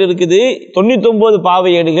பாவையேடுகள் இருக்குது, 99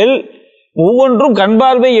 பாவையேடுகள், ஒவ்வொன்றும்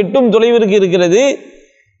கண்பார்வை எட்டும் தொலைவிற்கு இருக்கிறது.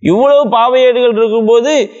 இவ்வளவு பாவையேடுகள்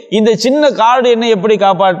இருக்கும்போது இந்த சின்ன கார்டு என்னை எப்படி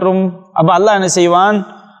காப்பாற்றும்? அப்ப அல்லாஹ் என்ன செய்வான்,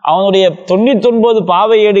 அவனுடைய 99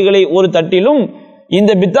 பாவையேடுகளை ஒரு தட்டிலும்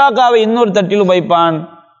இந்த பித்தாக்காவை இன்னொரு தட்டிலும் வைப்பான்.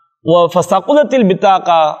 சகுலத்தில்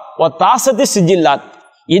பித்தாக்கா தாசத்தி சிஜில்லாத்,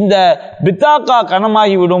 இந்த பித்தாக்கா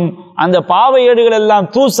கனமாகிவிடும், அந்த பாவையேடுகள் எல்லாம்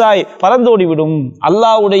தூசாய் பறந்தோடிவிடும்.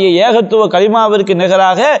 அல்லாஹ்வுடைய ஏகத்துவ கலிமாவிற்கு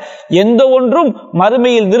நிகராக எந்த ஒன்றும்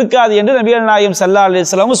மறுமையில் நிற்காது என்று நபிகள் நாயகம் ஸல்லல்லாஹு அலைஹி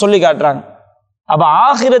வஸல்லம் சொல்லி காட்டுறாங்க. அப்ப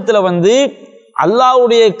ஆகிரத்தில்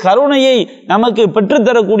அல்லாஹ்வுடைய கருணையை நமக்கு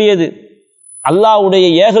பெற்றுத்தரக்கூடியது அல்லாஹ்வுடைய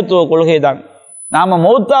ஏகத்துவ கொள்கை தான். நாம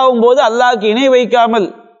மௌத்தாகும் போது அல்லாஹ்க்கு இணை வைக்காமல்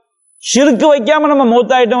ஷிர்க் வைக்காம நம்ம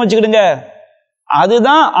மௌத்தாயிட்டோம் வச்சுக்கிடுங்க,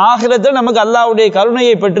 அதுதான் ஆகிரத்தில் நமக்கு அல்லாஹ்வுடைய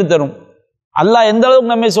கருணையை பெற்றுத்தரும். அல்லாஹ் எந்த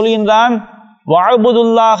அளவுக்கு நம்மை சொல்கின்றான்,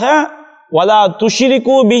 வஅபுதுல்லாஹ வலா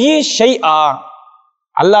துஷ்ரிகு பிஹி ஷைஆ,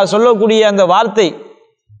 அல்லாஹ் சொல்லக்கூடிய அந்த வார்த்தை,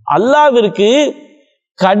 அல்லாஹ்விற்கு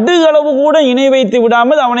கடுகளவு கூட இணை வைத்து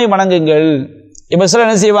விடாமல் அவனை வணங்குங்கள். இப்ப சிலர்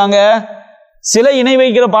என்ன செய்வாங்க, சில இணை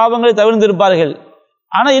வைக்கிற பாவங்களை தவிர்த்திருப்பார்கள்,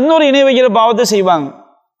 ஆனா இன்னொரு இணை வைக்கிற பாவத்தை செய்வாங்க.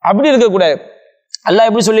 அப்படி இருக்கக்கூடாது. அல்லாஹ்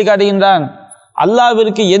எப்படி சொல்லி காட்டுகின்றான்,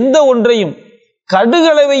 அல்லாஹ்விற்கு எந்த ஒன்றையும்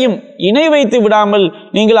கடுகளவையும் இணை வைத்து விடாமல்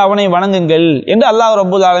நீங்கள் அவனை வணங்குங்கள் என்று அல்லாஹ்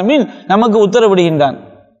ரப்புல் ஆலமீன் நமக்கு உத்தரவிடுகின்றான்.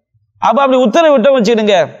 அப்ப அப்படி உத்தரவிட்ட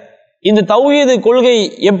வச்சுடுங்க, இந்த தௌஹீது கொள்கை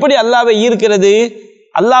எப்படி அல்லாஹ்வை ஈர்க்கிறது,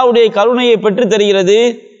 அல்லாஹ்வுடைய கருணையை பெற்று தருகிறது.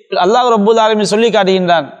 அல்லாஹ் ரப்புல் ஆலமீன் சொல்லி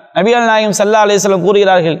காட்டுகின்றான். நபிகள் நாயகம் ஸல்லல்லாஹு அலைஹி வஸல்லம்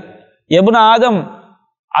கூறுகிறார்கள், இப்னு ஆதம்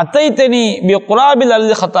அத்தைத்தனி பி குராபில்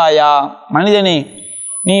அல் ஹதாயா, மனிதனே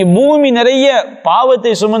நீ பூமி நிறைய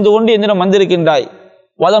பாவத்தை சுமந்து கொண்டு என்னிடம் வந்திருக்கின்றாய்.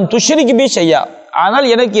 வலம் துஷ்ரிக் பி ஷையா, ஆனால்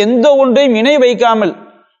எனக்கு எந்த ஒன்றையும் இணை வைக்காமல்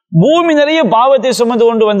பூமி நிறைய பாவத்தை சுமந்து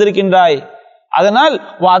கொண்டு வந்திருக்கின்றாய். அதனால்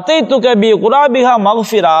அத்தைத்துக பி குராபிஹா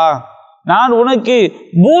மக்ஃபிரா, நான் உனக்கு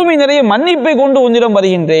பூமி நிறைய மன்னிப்பை கொண்டு உன்னிடம்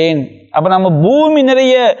வருகின்றேன். அப்ப நம்ம பூமி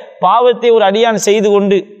நிறைய பாவத்தை ஒரு அடியான் செய்து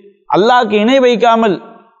கொண்டு அல்லாஹ்க்கு இணை வைக்காமல்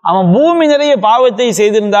அவன் பூமி நிறைய பாவத்தை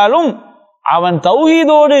செய்திருந்தாலும் அவன்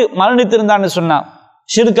தௌஹீதோடு மரணித்திருந்தான்னு சொன்னான்.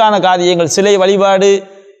 ஷிர்கான காரியங்கள், சிலை வழிபாடு,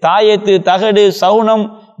 தாயத்து, தகடு, சகுனம்,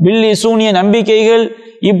 பில்லி சூனிய நம்பிக்கைகள்,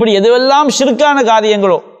 இப்படி எதுவெல்லாம் ஷிர்கான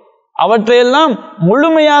காரியங்களோ அவற்றையெல்லாம்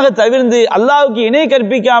முழுமையாக தவிர்த்து அல்லாஹ்வுக்கு இணை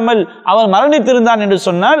கற்பிக்காமல் அவன் மரணித்திருந்தான் என்று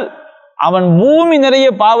சொன்னால் அவன் பூமி நிறைய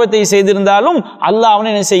பாவத்தை செய்திருந்தாலும் அல்லாஹ் அவனை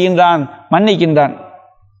என்ன செய்கின்றான், மன்னிக்கின்றான்.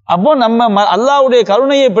 அப்போ நம்ம அல்லாஹ்வுடைய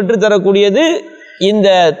கருணையை பெற்றுத்தரக்கூடியது இந்த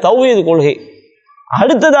தௌஹீத் கொள்கை.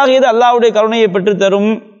 அடுத்ததாக இது அல்லாஹ்வுடைய கருணையை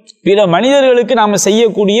பெற்றுத்தரும் பிற மனிதர்களுக்கு நாம்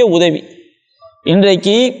செய்யக்கூடிய உதவி.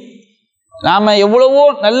 இன்றைக்கு நாம் எவ்வளவோ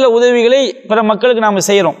நல்ல உதவிகளை பிற மக்களுக்கு நாம்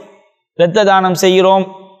செய்கிறோம். இரத்த தானம் செய்கிறோம்,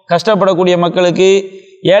 கஷ்டப்படக்கூடிய மக்களுக்கு,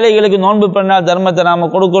 ஏழைகளுக்கு நோன்பு பெருநாள் தர்மத்தை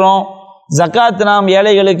நாம் கொடுக்குறோம், ஜக்காத் நாம்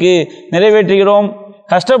ஏழைகளுக்கு நிறைவேற்றுகிறோம்,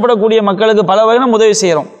 கஷ்டப்படக்கூடிய மக்களுக்கு பல வகையிலும் உதவி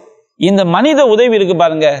செய்கிறோம். இந்த மனித உதவி இருக்கு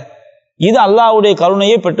பாருங்க, இது அல்லாஹ்வுடைய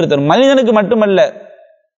கருணையை பெற்றுத்தரும். மனிதனுக்கு மட்டுமல்ல,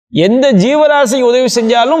 எந்த ஜீவராசிக்கு உதவி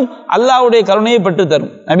செஞ்சாலும் அல்லாஹ்வுடைய கருணையை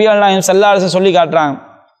பெற்றுத்தரும். நபிகள் நாயகம் ஸல்லல்லாஹு அலைஹி வஸல்லம் சொல்லி காட்டுறாங்க,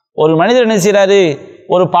 ஒரு மனிதர் என்ன செய்கிறாரு,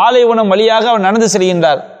 ஒரு பாலைவனம் வழியாக அவர் நடந்து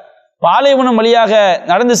செல்கின்றார். பாலைவனம் வழியாக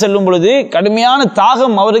நடந்து செல்லும் பொழுது கடுமையான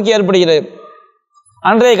தாகம் அவருக்கு ஏற்படுகிறது.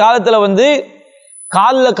 அன்றைய காலத்தில்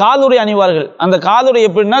காலில் காலுறை அணிவார்கள். அந்த காலுறை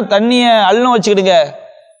எப்படின்னா, தண்ணியை அள்ளும் வச்சுக்கிடுங்க,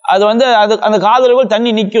 அது அந்த காலுறைகள்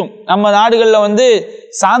தண்ணி நிற்கும். நம்ம நாடுகளில்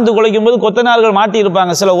சாந்து குலைக்கும் போது கொத்தனார்கள் மாட்டி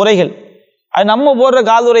இருப்பாங்க சில உரைகள், அது நம்ம போடுற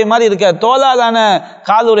காலுறை மாதிரி இருக்க தோலாதான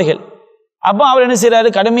காலுறைகள். அப்போ அவர் என்ன செய்கிறாரு,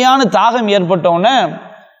 கடுமையான தாகம் ஏற்பட்டவுடனே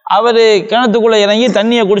அவர் கிணத்துக்குள்ளே இறங்கி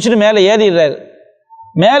தண்ணியை குடிச்சிட்டு மேலே ஏறிடுறாரு.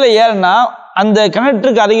 மேலே ஏறினா அந்த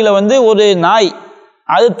கிணற்றுக்கு அருகில் ஒரு நாய்,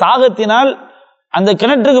 அது தாகத்தினால் அந்த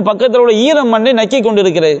கிணற்றுக்கு பக்கத்தில் உள்ள ஈரம் மண்ணை நக்கி கொண்டு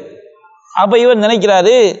இருக்கிறது. அப்போ இவர்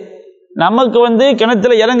நினைக்கிறாரு, நமக்கு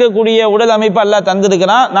கிணத்துல இறங்கக்கூடிய உடல் அமைப்பு அல்லாஹ்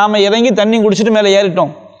தந்திருக்கிறான், நாம் இறங்கி தண்ணி குடிச்சிட்டு மேலே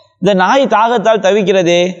ஏறிட்டோம், இந்த நாய் தாகத்தால்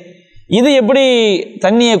தவிக்கிறதே, இது எப்படி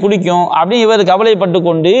தண்ணியை குடிக்கும் அப்படின்னு இவர் கவலைப்பட்டு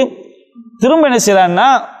கொண்டு திரும்ப என்ன செய்கிறான்னா,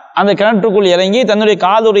 அந்த கிணற்றுக்குள் இறங்கி தன்னுடைய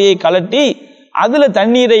காதுரையை கலட்டி அதில்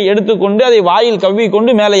தண்ணீரை எடுத்துக்கொண்டு அதை வாயில் கவ்வி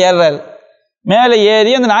கொண்டு மேலே ஏறுறாரு. மேலே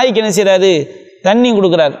ஏறி அந்த நாய்க்கு என்ன செய்கிறாரு, தண்ணி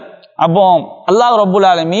கொடுக்குறாரு. அப்போ அல்லாஹ் ரப்புல்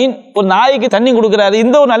ஆலமீன் ஒரு நாய்க்கு தண்ணி கொடுக்குறாரு.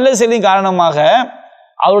 இந்த ஒரு நல்ல செய்தியின் காரணமாக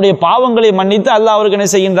அவருடைய பாவங்களை மன்னித்து அல்லாஹ் அவருக்கு என்ன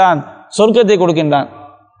செய்கின்றான், சொர்க்கத்தை கொடுக்கின்றான்.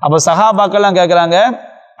 அப்போ சஹாபாக்கெல்லாம் கேட்குறாங்க,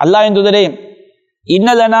 அல்லாஹ்வின் தூதரே,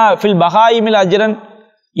 இன்னலனா ஃபில் பஹாயிமில் அஜ்ரன்,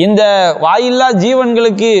 இந்த வாயில்லா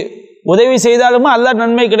ஜீவன்களுக்கு உதவி செய்தாலுமே அல்லாஹ்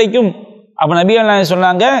நன்மை கிடைக்கும். அப்போ நபிகள் நாயகம்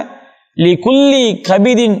சொன்னாங்க, லி குல்லி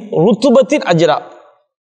கபிதின் ருத்துபத்தின் அஜ்ரா,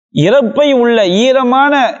 இறப்பை உள்ள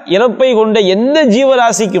ஈரமான இறப்பை கொண்ட எந்த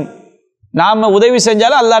ஜீவராசிக்கும் நாம் உதவி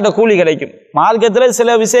செஞ்சாலும் அல்லாஹ்ட்ட கூலி கிடைக்கும். மார்க்கத்தில் சில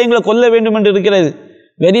விஷயங்களை கொல்ல வேண்டும் என்று இருக்கிறது,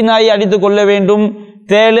 வெறி நாயை அடித்து கொள்ள வேண்டும்,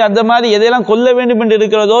 தேள் அந்த மாதிரி எதையெல்லாம் கொல்ல வேண்டும் என்று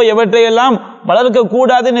இருக்கிறதோ, எவற்றையெல்லாம் வளர்க்க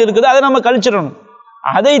கூடாதுன்னு இருக்குதோ அதை நம்ம கழிச்சிடணும்.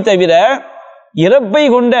 அதை தவிர இறப்பை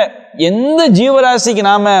கொண்ட எந்த ஜீவராசிக்கு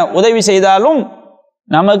நாம உதவி செய்தாலும்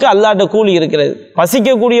நமக்கு அல்லாஹ்ட்ட கூலி இருக்கிறது.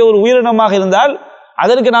 பசிக்கக்கூடிய ஒரு உயிரினமாக இருந்தால்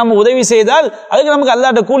அதற்கு நாம் உதவி செய்தால் அதுக்கு நமக்கு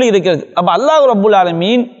அல்லாஹ்ட்ட கூலி இருக்கிறது. அப்ப அல்லாஹ் ரப்புல்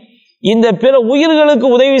ஆலமீன் இந்த பிற உயிர்களுக்கு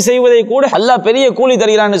உதவி செய்வதை கூட அல்லாஹ் பெரிய கூலி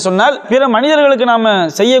தருகிறான்னு சொன்னால், பிற மனிதர்களுக்கு நாம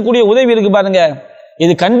செய்யக்கூடிய உதவி இருக்கு பாருங்க,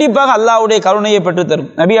 இது கண்டிப்பாக அல்லாஹ்வுடைய கருணையை பெற்று தரும்.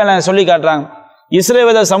 நபிகள் சொல்லி காட்டுறாங்க,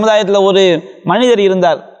 இஸ்ரவேல் சமுதாயத்தில் ஒரு மனிதர்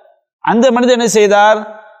இருந்தார். அந்த மனிதர் என்ன செய்தார்,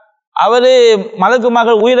 அவர் மலக்கு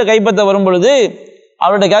மகள் உயிரை கைப்பற்ற வரும் பொழுது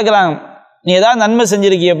அவர்கிட்ட கேட்குறாங்க, நீ ஏதாவது நன்மை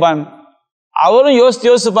செஞ்சிருக்கியப்பான். அவரும்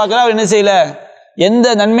யோசித்து பார்க்குறா, அவர் என்ன செய்யலை, எந்த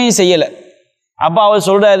நன்மையும் செய்யலை. அப்போ அவர்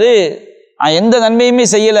சொல்கிறாரு, எந்த நன்மையுமே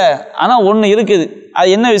செய்யலை, ஆனால் ஒன்று இருக்குது, அது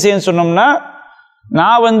என்ன விஷயம்னு சொன்னோம்னா,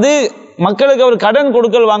 நான் மக்களுக்கு அவர் கடன்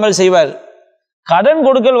கொடுக்கல் வாங்கல் செய்வார். கடன்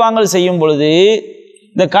கொடுக்கல் வாங்கல் செய்யும் பொழுது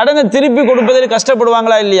இந்த கடனை திருப்பி கொடுப்பதில்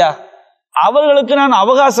கஷ்டப்படுவாங்களா இல்லையா, அவர்களுக்கு நான்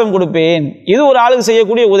அவகாசம் கொடுப்பேன். இது ஒரு ஆளுக்கு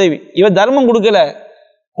செய்யக்கூடிய உதவி. இவர் தர்மம் கொடுக்கல,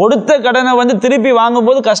 கொடுத்த கடனை திருப்பி வாங்கும்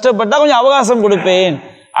போது கஷ்டப்பட்டா கொஞ்சம் அவகாசம் கொடுப்பேன்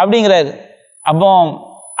அப்படிங்கிறாரு. அப்போ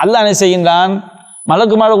அல்லாஹ் என்ன செய்கின்றான்,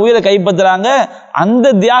 மலக்கு மகள் உயிரை கைப்பற்றுறாங்க, அந்த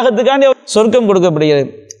தியாகத்துக்காண்டி சொர்க்கம் கொடுக்கப்படுகிறது.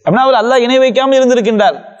 அப்படின்னா அவர் அல்லாஹ் இணை வைக்காமல்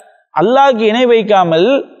இருந்திருக்கின்றார். அல்லாஹ்க்கு இணை வைக்காமல்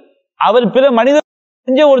அவர் பிற மனிதர்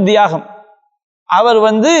செஞ்ச ஒரு தியாகம். அவர்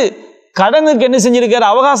கடனுக்கு என்ன செஞ்சிருக்கார்,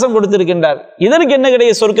 அவகாசம் கொடுத்திருக்கின்றார். இதற்கு என்ன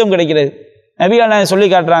கிடையாது, சொர்க்கம் கிடைக்கிறது. நபிகள் நாயகம் சொல்லி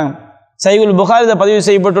காட்டுறாங்க, சஹீஹுல் புகாரில பதிவு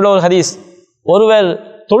செய்யப்பட்டுள்ள ஒரு ஹதீஸ், ஒருவர்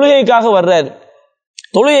தொழுகைக்காக வர்றார்.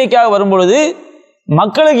 தொழுகைக்காக வரும்பொழுது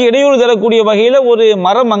மக்களுக்கு இடையூறு தரக்கூடிய வகையில் ஒரு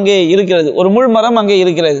மரம் அங்கே இருக்கிறது, ஒரு முள் மரம் அங்கே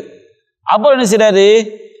இருக்கிறது. அப்போ என்ன செய்றாரு,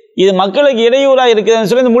 இது மக்களுக்கு இடையூறாக இருக்குதுன்னு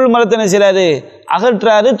சொல்லி இந்த முள் மரத்தை என்ன செய்றாரு,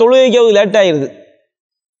 அகற்றாரு. தொழுகைக்கு லேட் ஆயிடுது.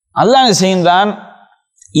 அல்லாஹ் என்ன செய்கின்றான்,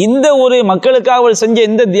 இந்த ஒரு மக்களுக்காக அவர் செஞ்ச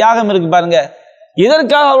இந்த தியாகம் இருக்கு பாருங்க,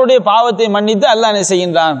 இதற்காக அவருடைய பாவத்தை மன்னித்து அல்லாஹ் என்ன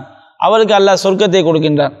செய்கின்றான், அவருக்கு அல்லாஹ் சொர்க்கத்தை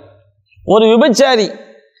கொடுக்கின்றான். ஒரு விபச்சாரி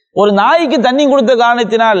ஒரு நாய்க்கு தண்ணி கொடுத்த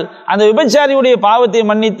காரணத்தினால் அந்த விபச்சாரியுடைய பாவத்தை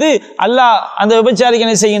மன்னித்து அல்லாஹ் அந்த விபச்சாரிக்கு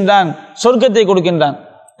என்ன செய்கின்றான், சொர்க்கத்தை கொடுக்கின்றான்.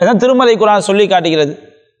 இதான் திருமறை குர்ஆன் சொல்லி காட்டுகிறது,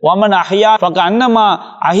 வமன் அஹ்யா ஃபக அன்னமா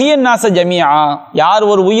அஹியன் நாஸ ஜமீஆ, யார்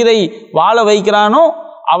ஒரு உயிரை வாழ வைக்கிறானோ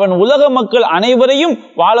அவன் உலக மக்கள் அனைவரையும்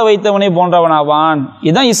வாழ வைத்தவனை போன்றவனாவான்.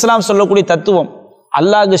 இதுதான் இஸ்லாம் சொல்லக்கூடிய தத்துவம்.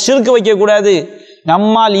 அல்லாஹ்க்கு ஷிர்க் வைக்கக்கூடாது.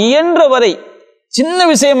 நம்மால் இயன்ற வரை சின்ன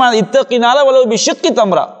விஷயமான இத்தகினால வலவு பிஷக்கி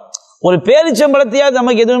தம்ரா, ஒரு பேரிச்சம்பளத்தையாவது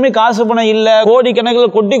நமக்கு எதுவுமே காசு பணம் இல்லை,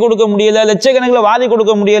 கோடிக்கணக்கில் கொட்டி கொடுக்க முடியல, லட்சக்கணக்கில் வாரி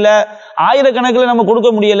கொடுக்க முடியல, ஆயிரக்கணக்கில் நம்ம கொடுக்க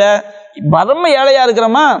முடியல, பரம ஏழையா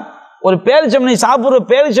இருக்கிறோமா, ஒரு பேரிச்சம்பளம், நீ சாப்பிட்ற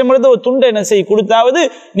பேரிச்சம்பளத்தை ஒரு துண்டை என்ன செய் கொடுத்தாவது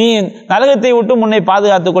நீ நரகத்தை விட்டு முன்னை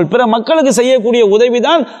பாதுகாத்துக்கொள். பிற மக்களுக்கு செய்யக்கூடிய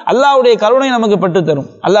உதவிதான் அல்லாஹ்வுடைய கருணை நமக்கு பெற்றுத்தரும்.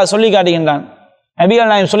 அல்லாஹ் சொல்லி காட்டுகின்றான்,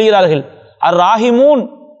 நபிகள் நாயகம் சொல்கிறார்கள், அர் ராஹிமூன்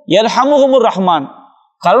யர்ஹமுஹுமுர் ரஹ்மான்,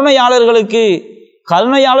 கருணையாளர்களுக்கு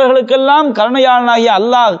கருணையாளர்களுக்கெல்லாம் கருணையாளனாகிய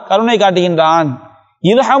அல்லாஹ் கருணை காட்டுகின்றான்.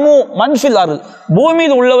 இர்ஹமு மன்ஃபில் அர்ல்,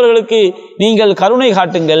 பூமியில் உள்ளவர்களுக்கு நீங்கள் கருணை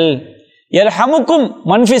காட்டுங்கள். இர்ஹமுக்கும்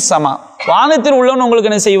மன்ஃபிஸ் சமா, வானத்தில் உள்ளவன் உங்களுக்கு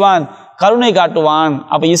என்ன செய்வான்? கருணை காட்டுவான்.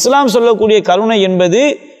 அப்ப இஸ்லாம் சொல்லக்கூடிய கருணை என்பது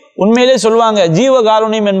உண்மையிலே சொல்லுவாங்க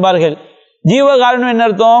ஜீவகாருண்யம் என்பார்கள். ஜீவகாருண்யம் என்ன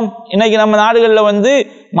அர்த்தம்? இன்னைக்கு நம்ம நாடுகளில்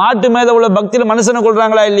மாட்டு மேல உள்ள பக்தியில் மனுஷனை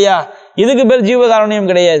கொள்றாங்களா இல்லையா? இதுக்கு பேர் ஜீவகாருண்யம்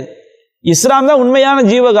கிடையாது. இஸ்லாம் தான் உண்மையான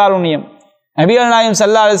ஜீவகாருண்யம். நபிகள் நாயகம்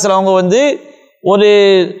ஸல்லல்லாஹு அலைஹி வஸல்லம் அவங்க ஒரு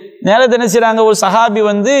நேரத்தை என்ன செய்றாங்க, ஒரு சஹாபி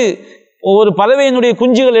ஒரு பறவையினுடைய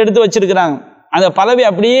குஞ்சுகள் எடுத்து வச்சிருக்கிறாங்க. அந்த பறவை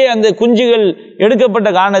அப்படியே அந்த குஞ்சுகள் எடுக்கப்பட்ட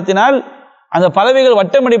காரணத்தினால் அந்த பறவைகள்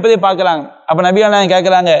வட்டமடிப்பதை பார்க்குறாங்க. அப்போ நபிகள் நாயகம்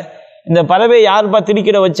கேட்குறாங்க, இந்த பறவை யாருப்பா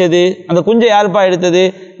திரிக்கிட வச்சது? அந்த குஞ்சை யாருப்பா எடுத்தது?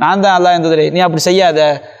 நான் தான் அல்லாஹ் இருந்தது. நீ அப்படி செய்யாத,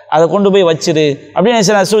 அதை கொண்டு போய் வச்சிரு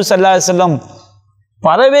அப்படின்னு ரசூல் ஸல்லல்லாஹு அலைஹி வஸல்லம்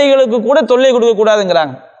பறவைகளுக்கு கூட தொல்லை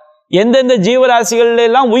கொடுக்கக்கூடாதுங்கிறாங்க. எந்தெந்த ஜீவராசிகள்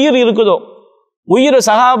எல்லாம் உயிர் இருக்குதோ, உயிர்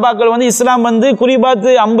சஹாபாக்கள் இஸ்லாம்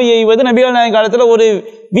குறிபார்த்து அம்பு எய்வது நபிகள் நாயகம் காலத்தில் ஒரு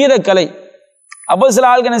வீரக்கலை. அப்போ சில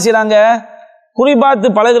ஆளுக்கு என்ன செய்யறாங்க, குறிபார்த்து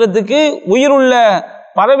பழகிறதுக்கு உயிருள்ள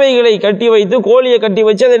பறவைகளை கட்டி வைத்து, கோழியை கட்டி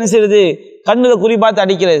வச்சு அதை என்ன செய்யறது, கண்ணில் குறிபார்த்து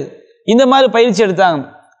அடிக்கிறது. இந்த மாதிரி பயிற்சி எடுத்தாங்க.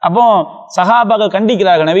 அப்போ சஹாபாக்கள்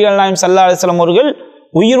கண்டிக்கிறார்கள். நபிகள் நாயகம் ஸல்லல்லாஹு அலைஹி வஸல்லம் அவர்கள்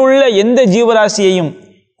உயிருள்ள எந்த ஜீவராசியையும்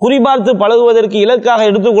குறிபார்த்து பழகுவதற்கு இலக்காக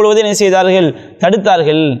எடுத்துக்கொள்வதை என்ன செய்தார்கள்?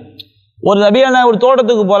 தடுத்தார்கள். ஒரு நபிகள் நாயகம் ஒரு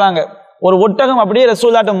தோட்டத்துக்கு போறாங்க. ஒரு ஒட்டகம் அப்படியே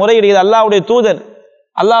ரசூலுல்லாஹ்ட்ட முறையிடுகிறது. அல்லாஹ்வுடைய தூதர்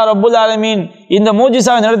அல்லாஹ் ரப்புல் ஆலமீன் இந்த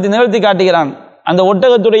மூஜிசாவை நிறுத்தி காட்டுகிறான். அந்த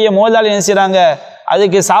ஒட்டகத்துடைய மோதாளி என்ன செய்றாங்க,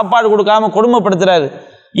 அதுக்கு சாப்பாடு கொடுக்காம கொடுமைப்படுத்துறாரு.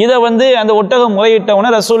 இதை அந்த ஒட்டகம்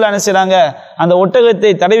முறையிட்டவுடனே ரசூலுல்லாஹ் என்ன செய்றாங்க, அந்த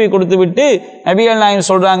ஒட்டகத்தை தடவி கொடுத்து விட்டு நபிகள் நாயகம்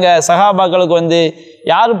சொல்றாங்க சஹாபாக்களுக்கு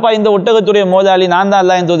யாருப்பா இந்த ஒட்டகத்துடைய மோதாளி? நான் தான்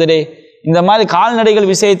அல்லாஹ்வின் தூதரே. இந்த மாதிரி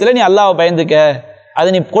கால்நடைகள் விஷயத்துல நீ அல்லாஹ்வை பயந்துக்க, அதை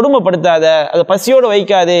நீ கொடுமைப்படுத்தாத, அதை பசியோடு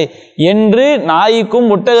வைக்காதே என்று நாய்க்கும்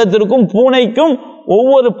ஒட்டகத்திற்கும் பூனைக்கும்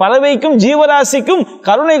ஒவ்வொரு பறவைக்கும் ஜீவராசிக்கும்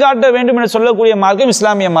கருணை காட்ட வேண்டும் என சொல்லக்கூடிய மார்க்கம்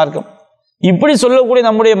இஸ்லாமிய மார்க்கம். இப்படி சொல்லக்கூடிய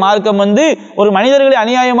நம்முடைய மார்க்கம் ஒரு மனிதர்களை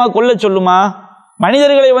அநியாயமாக கொல்ல சொல்லுமா?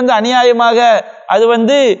 மனிதர்களை அநியாயமாக அது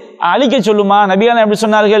அழிக்க சொல்லுமா? நபிகள் எப்படி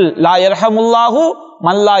சொன்னார்கள்? லா யர்ஹமுல்லாஹு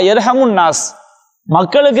மல்லா யர்ஹமுன் நாஸ்,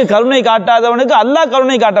 மக்களுக்கு கருணை காட்டாதவனுக்கு அல்லாஹ்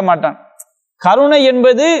கருணை காட்ட மாட்டான். கருணை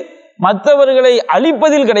என்பது மற்றவர்களை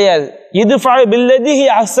அழிப்பதில் கிடையாது. இது பில்லதிஹி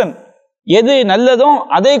அஹ்சன், எது நல்லதோ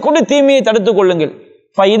அதை கொண்டு தீமையை தடுத்துக் கொள்ளுங்கள்.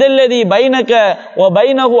 இதல்லதி பைனக வ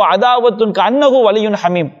பைனஹு அதாவத்துன் கன்னஹு வலியுன்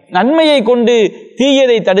ஹமீம், நன்மையை கொண்டு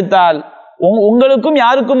தீயதை தடுத்தால் உங்களுக்கும்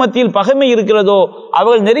யாருக்கும் மத்தியில் பகைமை இருக்கிறதோ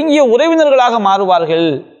அவர்கள் நெருங்கிய உறவினர்களாக மாறுவார்கள்,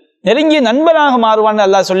 நெருங்கிய நண்பராக மாறுவான்னு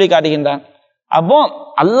அல்லாஹ் சொல்லி காட்டுகின்றான். அப்போ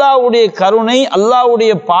அல்லாஹ்வுடைய கருணை,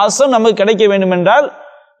 அல்லாஹ்வுடைய பாசம் நமக்கு கிடைக்க வேண்டும் என்றால்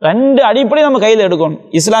ரெண்டு அடிப்படை நம்ம கையில் எடுக்கணும்.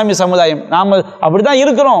 இஸ்லாமிய சமுதாயம் நாம் அப்படித்தான்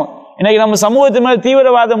இருக்கிறோம். இன்னைக்கு நம்ம சமூகத்தின் மேல்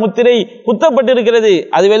தீவிரவாத முத்திரை குத்தப்பட்டு இருக்கிறது.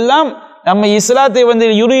 அதுவெல்லாம் நம்ம இஸ்லாத்தை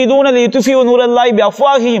யுரீதூன லியுத்ஃபிஉ நூரல்லாஹி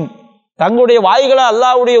பிஅஃவாஹிஹிம், தங்களுடைய வாய்களால்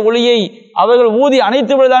அல்லாஹ்வுடைய ஒளியை அவர்கள் ஊதி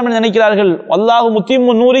அணைத்து விடலாம் என்று நினைக்கிறார்கள். அல்லாஹு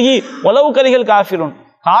முத்திம்மு நூரிஹி வலவ் கரிஹல் காஃபிரூன்,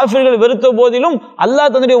 காஃபிர்கள் வெறுத்த போதிலும்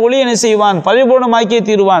அல்லாஹ் தன்னுடைய ஒளியை என்ன செய்வான்? பரிபூர்ணமாக்கியே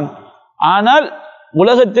தீருவான். ஆனால்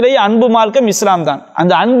உலகத்திலேயே அன்பு மார்க்கம் இஸ்லாம் தான்.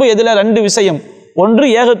 அந்த அன்பு எதில்? ரெண்டு விஷயம். ஒன்று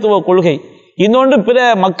ஏகத்துவ கொள்கை, இன்னொன்று பிற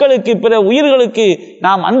மக்களுக்கு, பிற உயிர்களுக்கு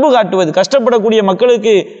நாம் அன்பு காட்டுவது, கஷ்டப்படக்கூடிய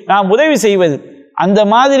மக்களுக்கு நாம் உதவி செய்வது. அந்த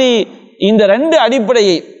மாதிரி இந்த ரெண்டு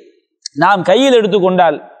அடிப்படையை நாம் கையில்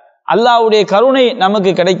எடுத்துக்கொண்டால் அல்லாஹ்வுடைய கருணை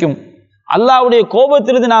நமக்கு கிடைக்கும். அல்லாஹ்வுடைய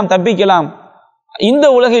கோபத்திலிருந்து நாம் தப்பிக்கலாம். இந்த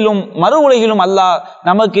உலகிலும் மறு உலகிலும் அல்லாஹ்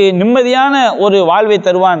நமக்கு நிம்மதியான ஒரு வாழ்வை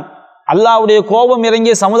தருவான். அல்லாஹ்வுடைய கோபம்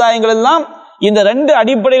இறங்கிய சமுதாயங்கள் எல்லாம் இந்த ரெண்டு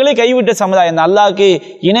அடிப்படைகளை கைவிட்ட சமுதாயம். அல்லாஹ்க்கு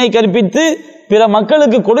இணை கற்பித்து பிற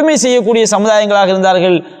மக்களுக்கு கொடுமை செய்யக்கூடிய சமுதாயங்களாக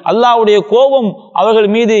இருந்தார்கள். அல்லாஹ்வுடைய கோபம் அவர்கள்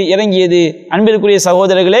மீது இறங்கியது. அன்பிற்குரிய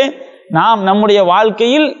சகோதரர்களே, நாம் நம்முடைய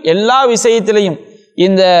வாழ்க்கையில் எல்லா விஷயத்திலையும்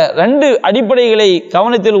இந்த ரெண்டு அடிப்படைகளை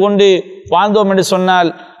கவனத்தில் கொண்டு வாழ்ந்தோம் என்று சொன்னால்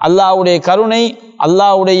அல்லாஹ்வுடைய கருணை,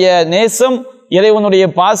 அல்லாஹ்வுடைய நேசம், இறைவனுடைய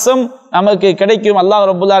பாசம் நமக்கு கிடைக்கும். அல்லாஹ்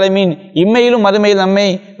ரப்புல் ஆலமீன் இம்மையிலும் மறுமையில் நம்மை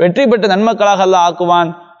வெற்றி பெற்ற நன்மக்களாக அல்லாஹ்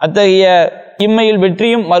ஆக்குவான். அத்தகைய இம்மையில்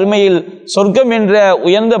வெற்றியும் மறுமையில் சொர்க்கம் என்ற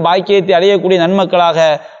உயர்ந்த பாக்கியத்தை அடையக்கூடிய நன்மக்களாக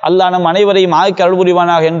அல்லாஹ் நம் அனைவரையும் ஆக்கி அருள்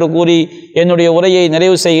புரிவானாக என்று கூறி என்னுடைய உரையை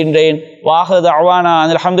நிறைவு செய்கின்றேன். வாஹது அவானா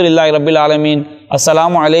அல்ஹம்துலில்லாஹி ரப்பில் ஆலமீன்.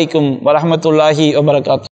 அஸ்ஸலாமு அலைக்கும் வரஹ்மத்துல்லாஹி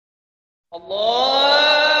வபரகாத்துஹு.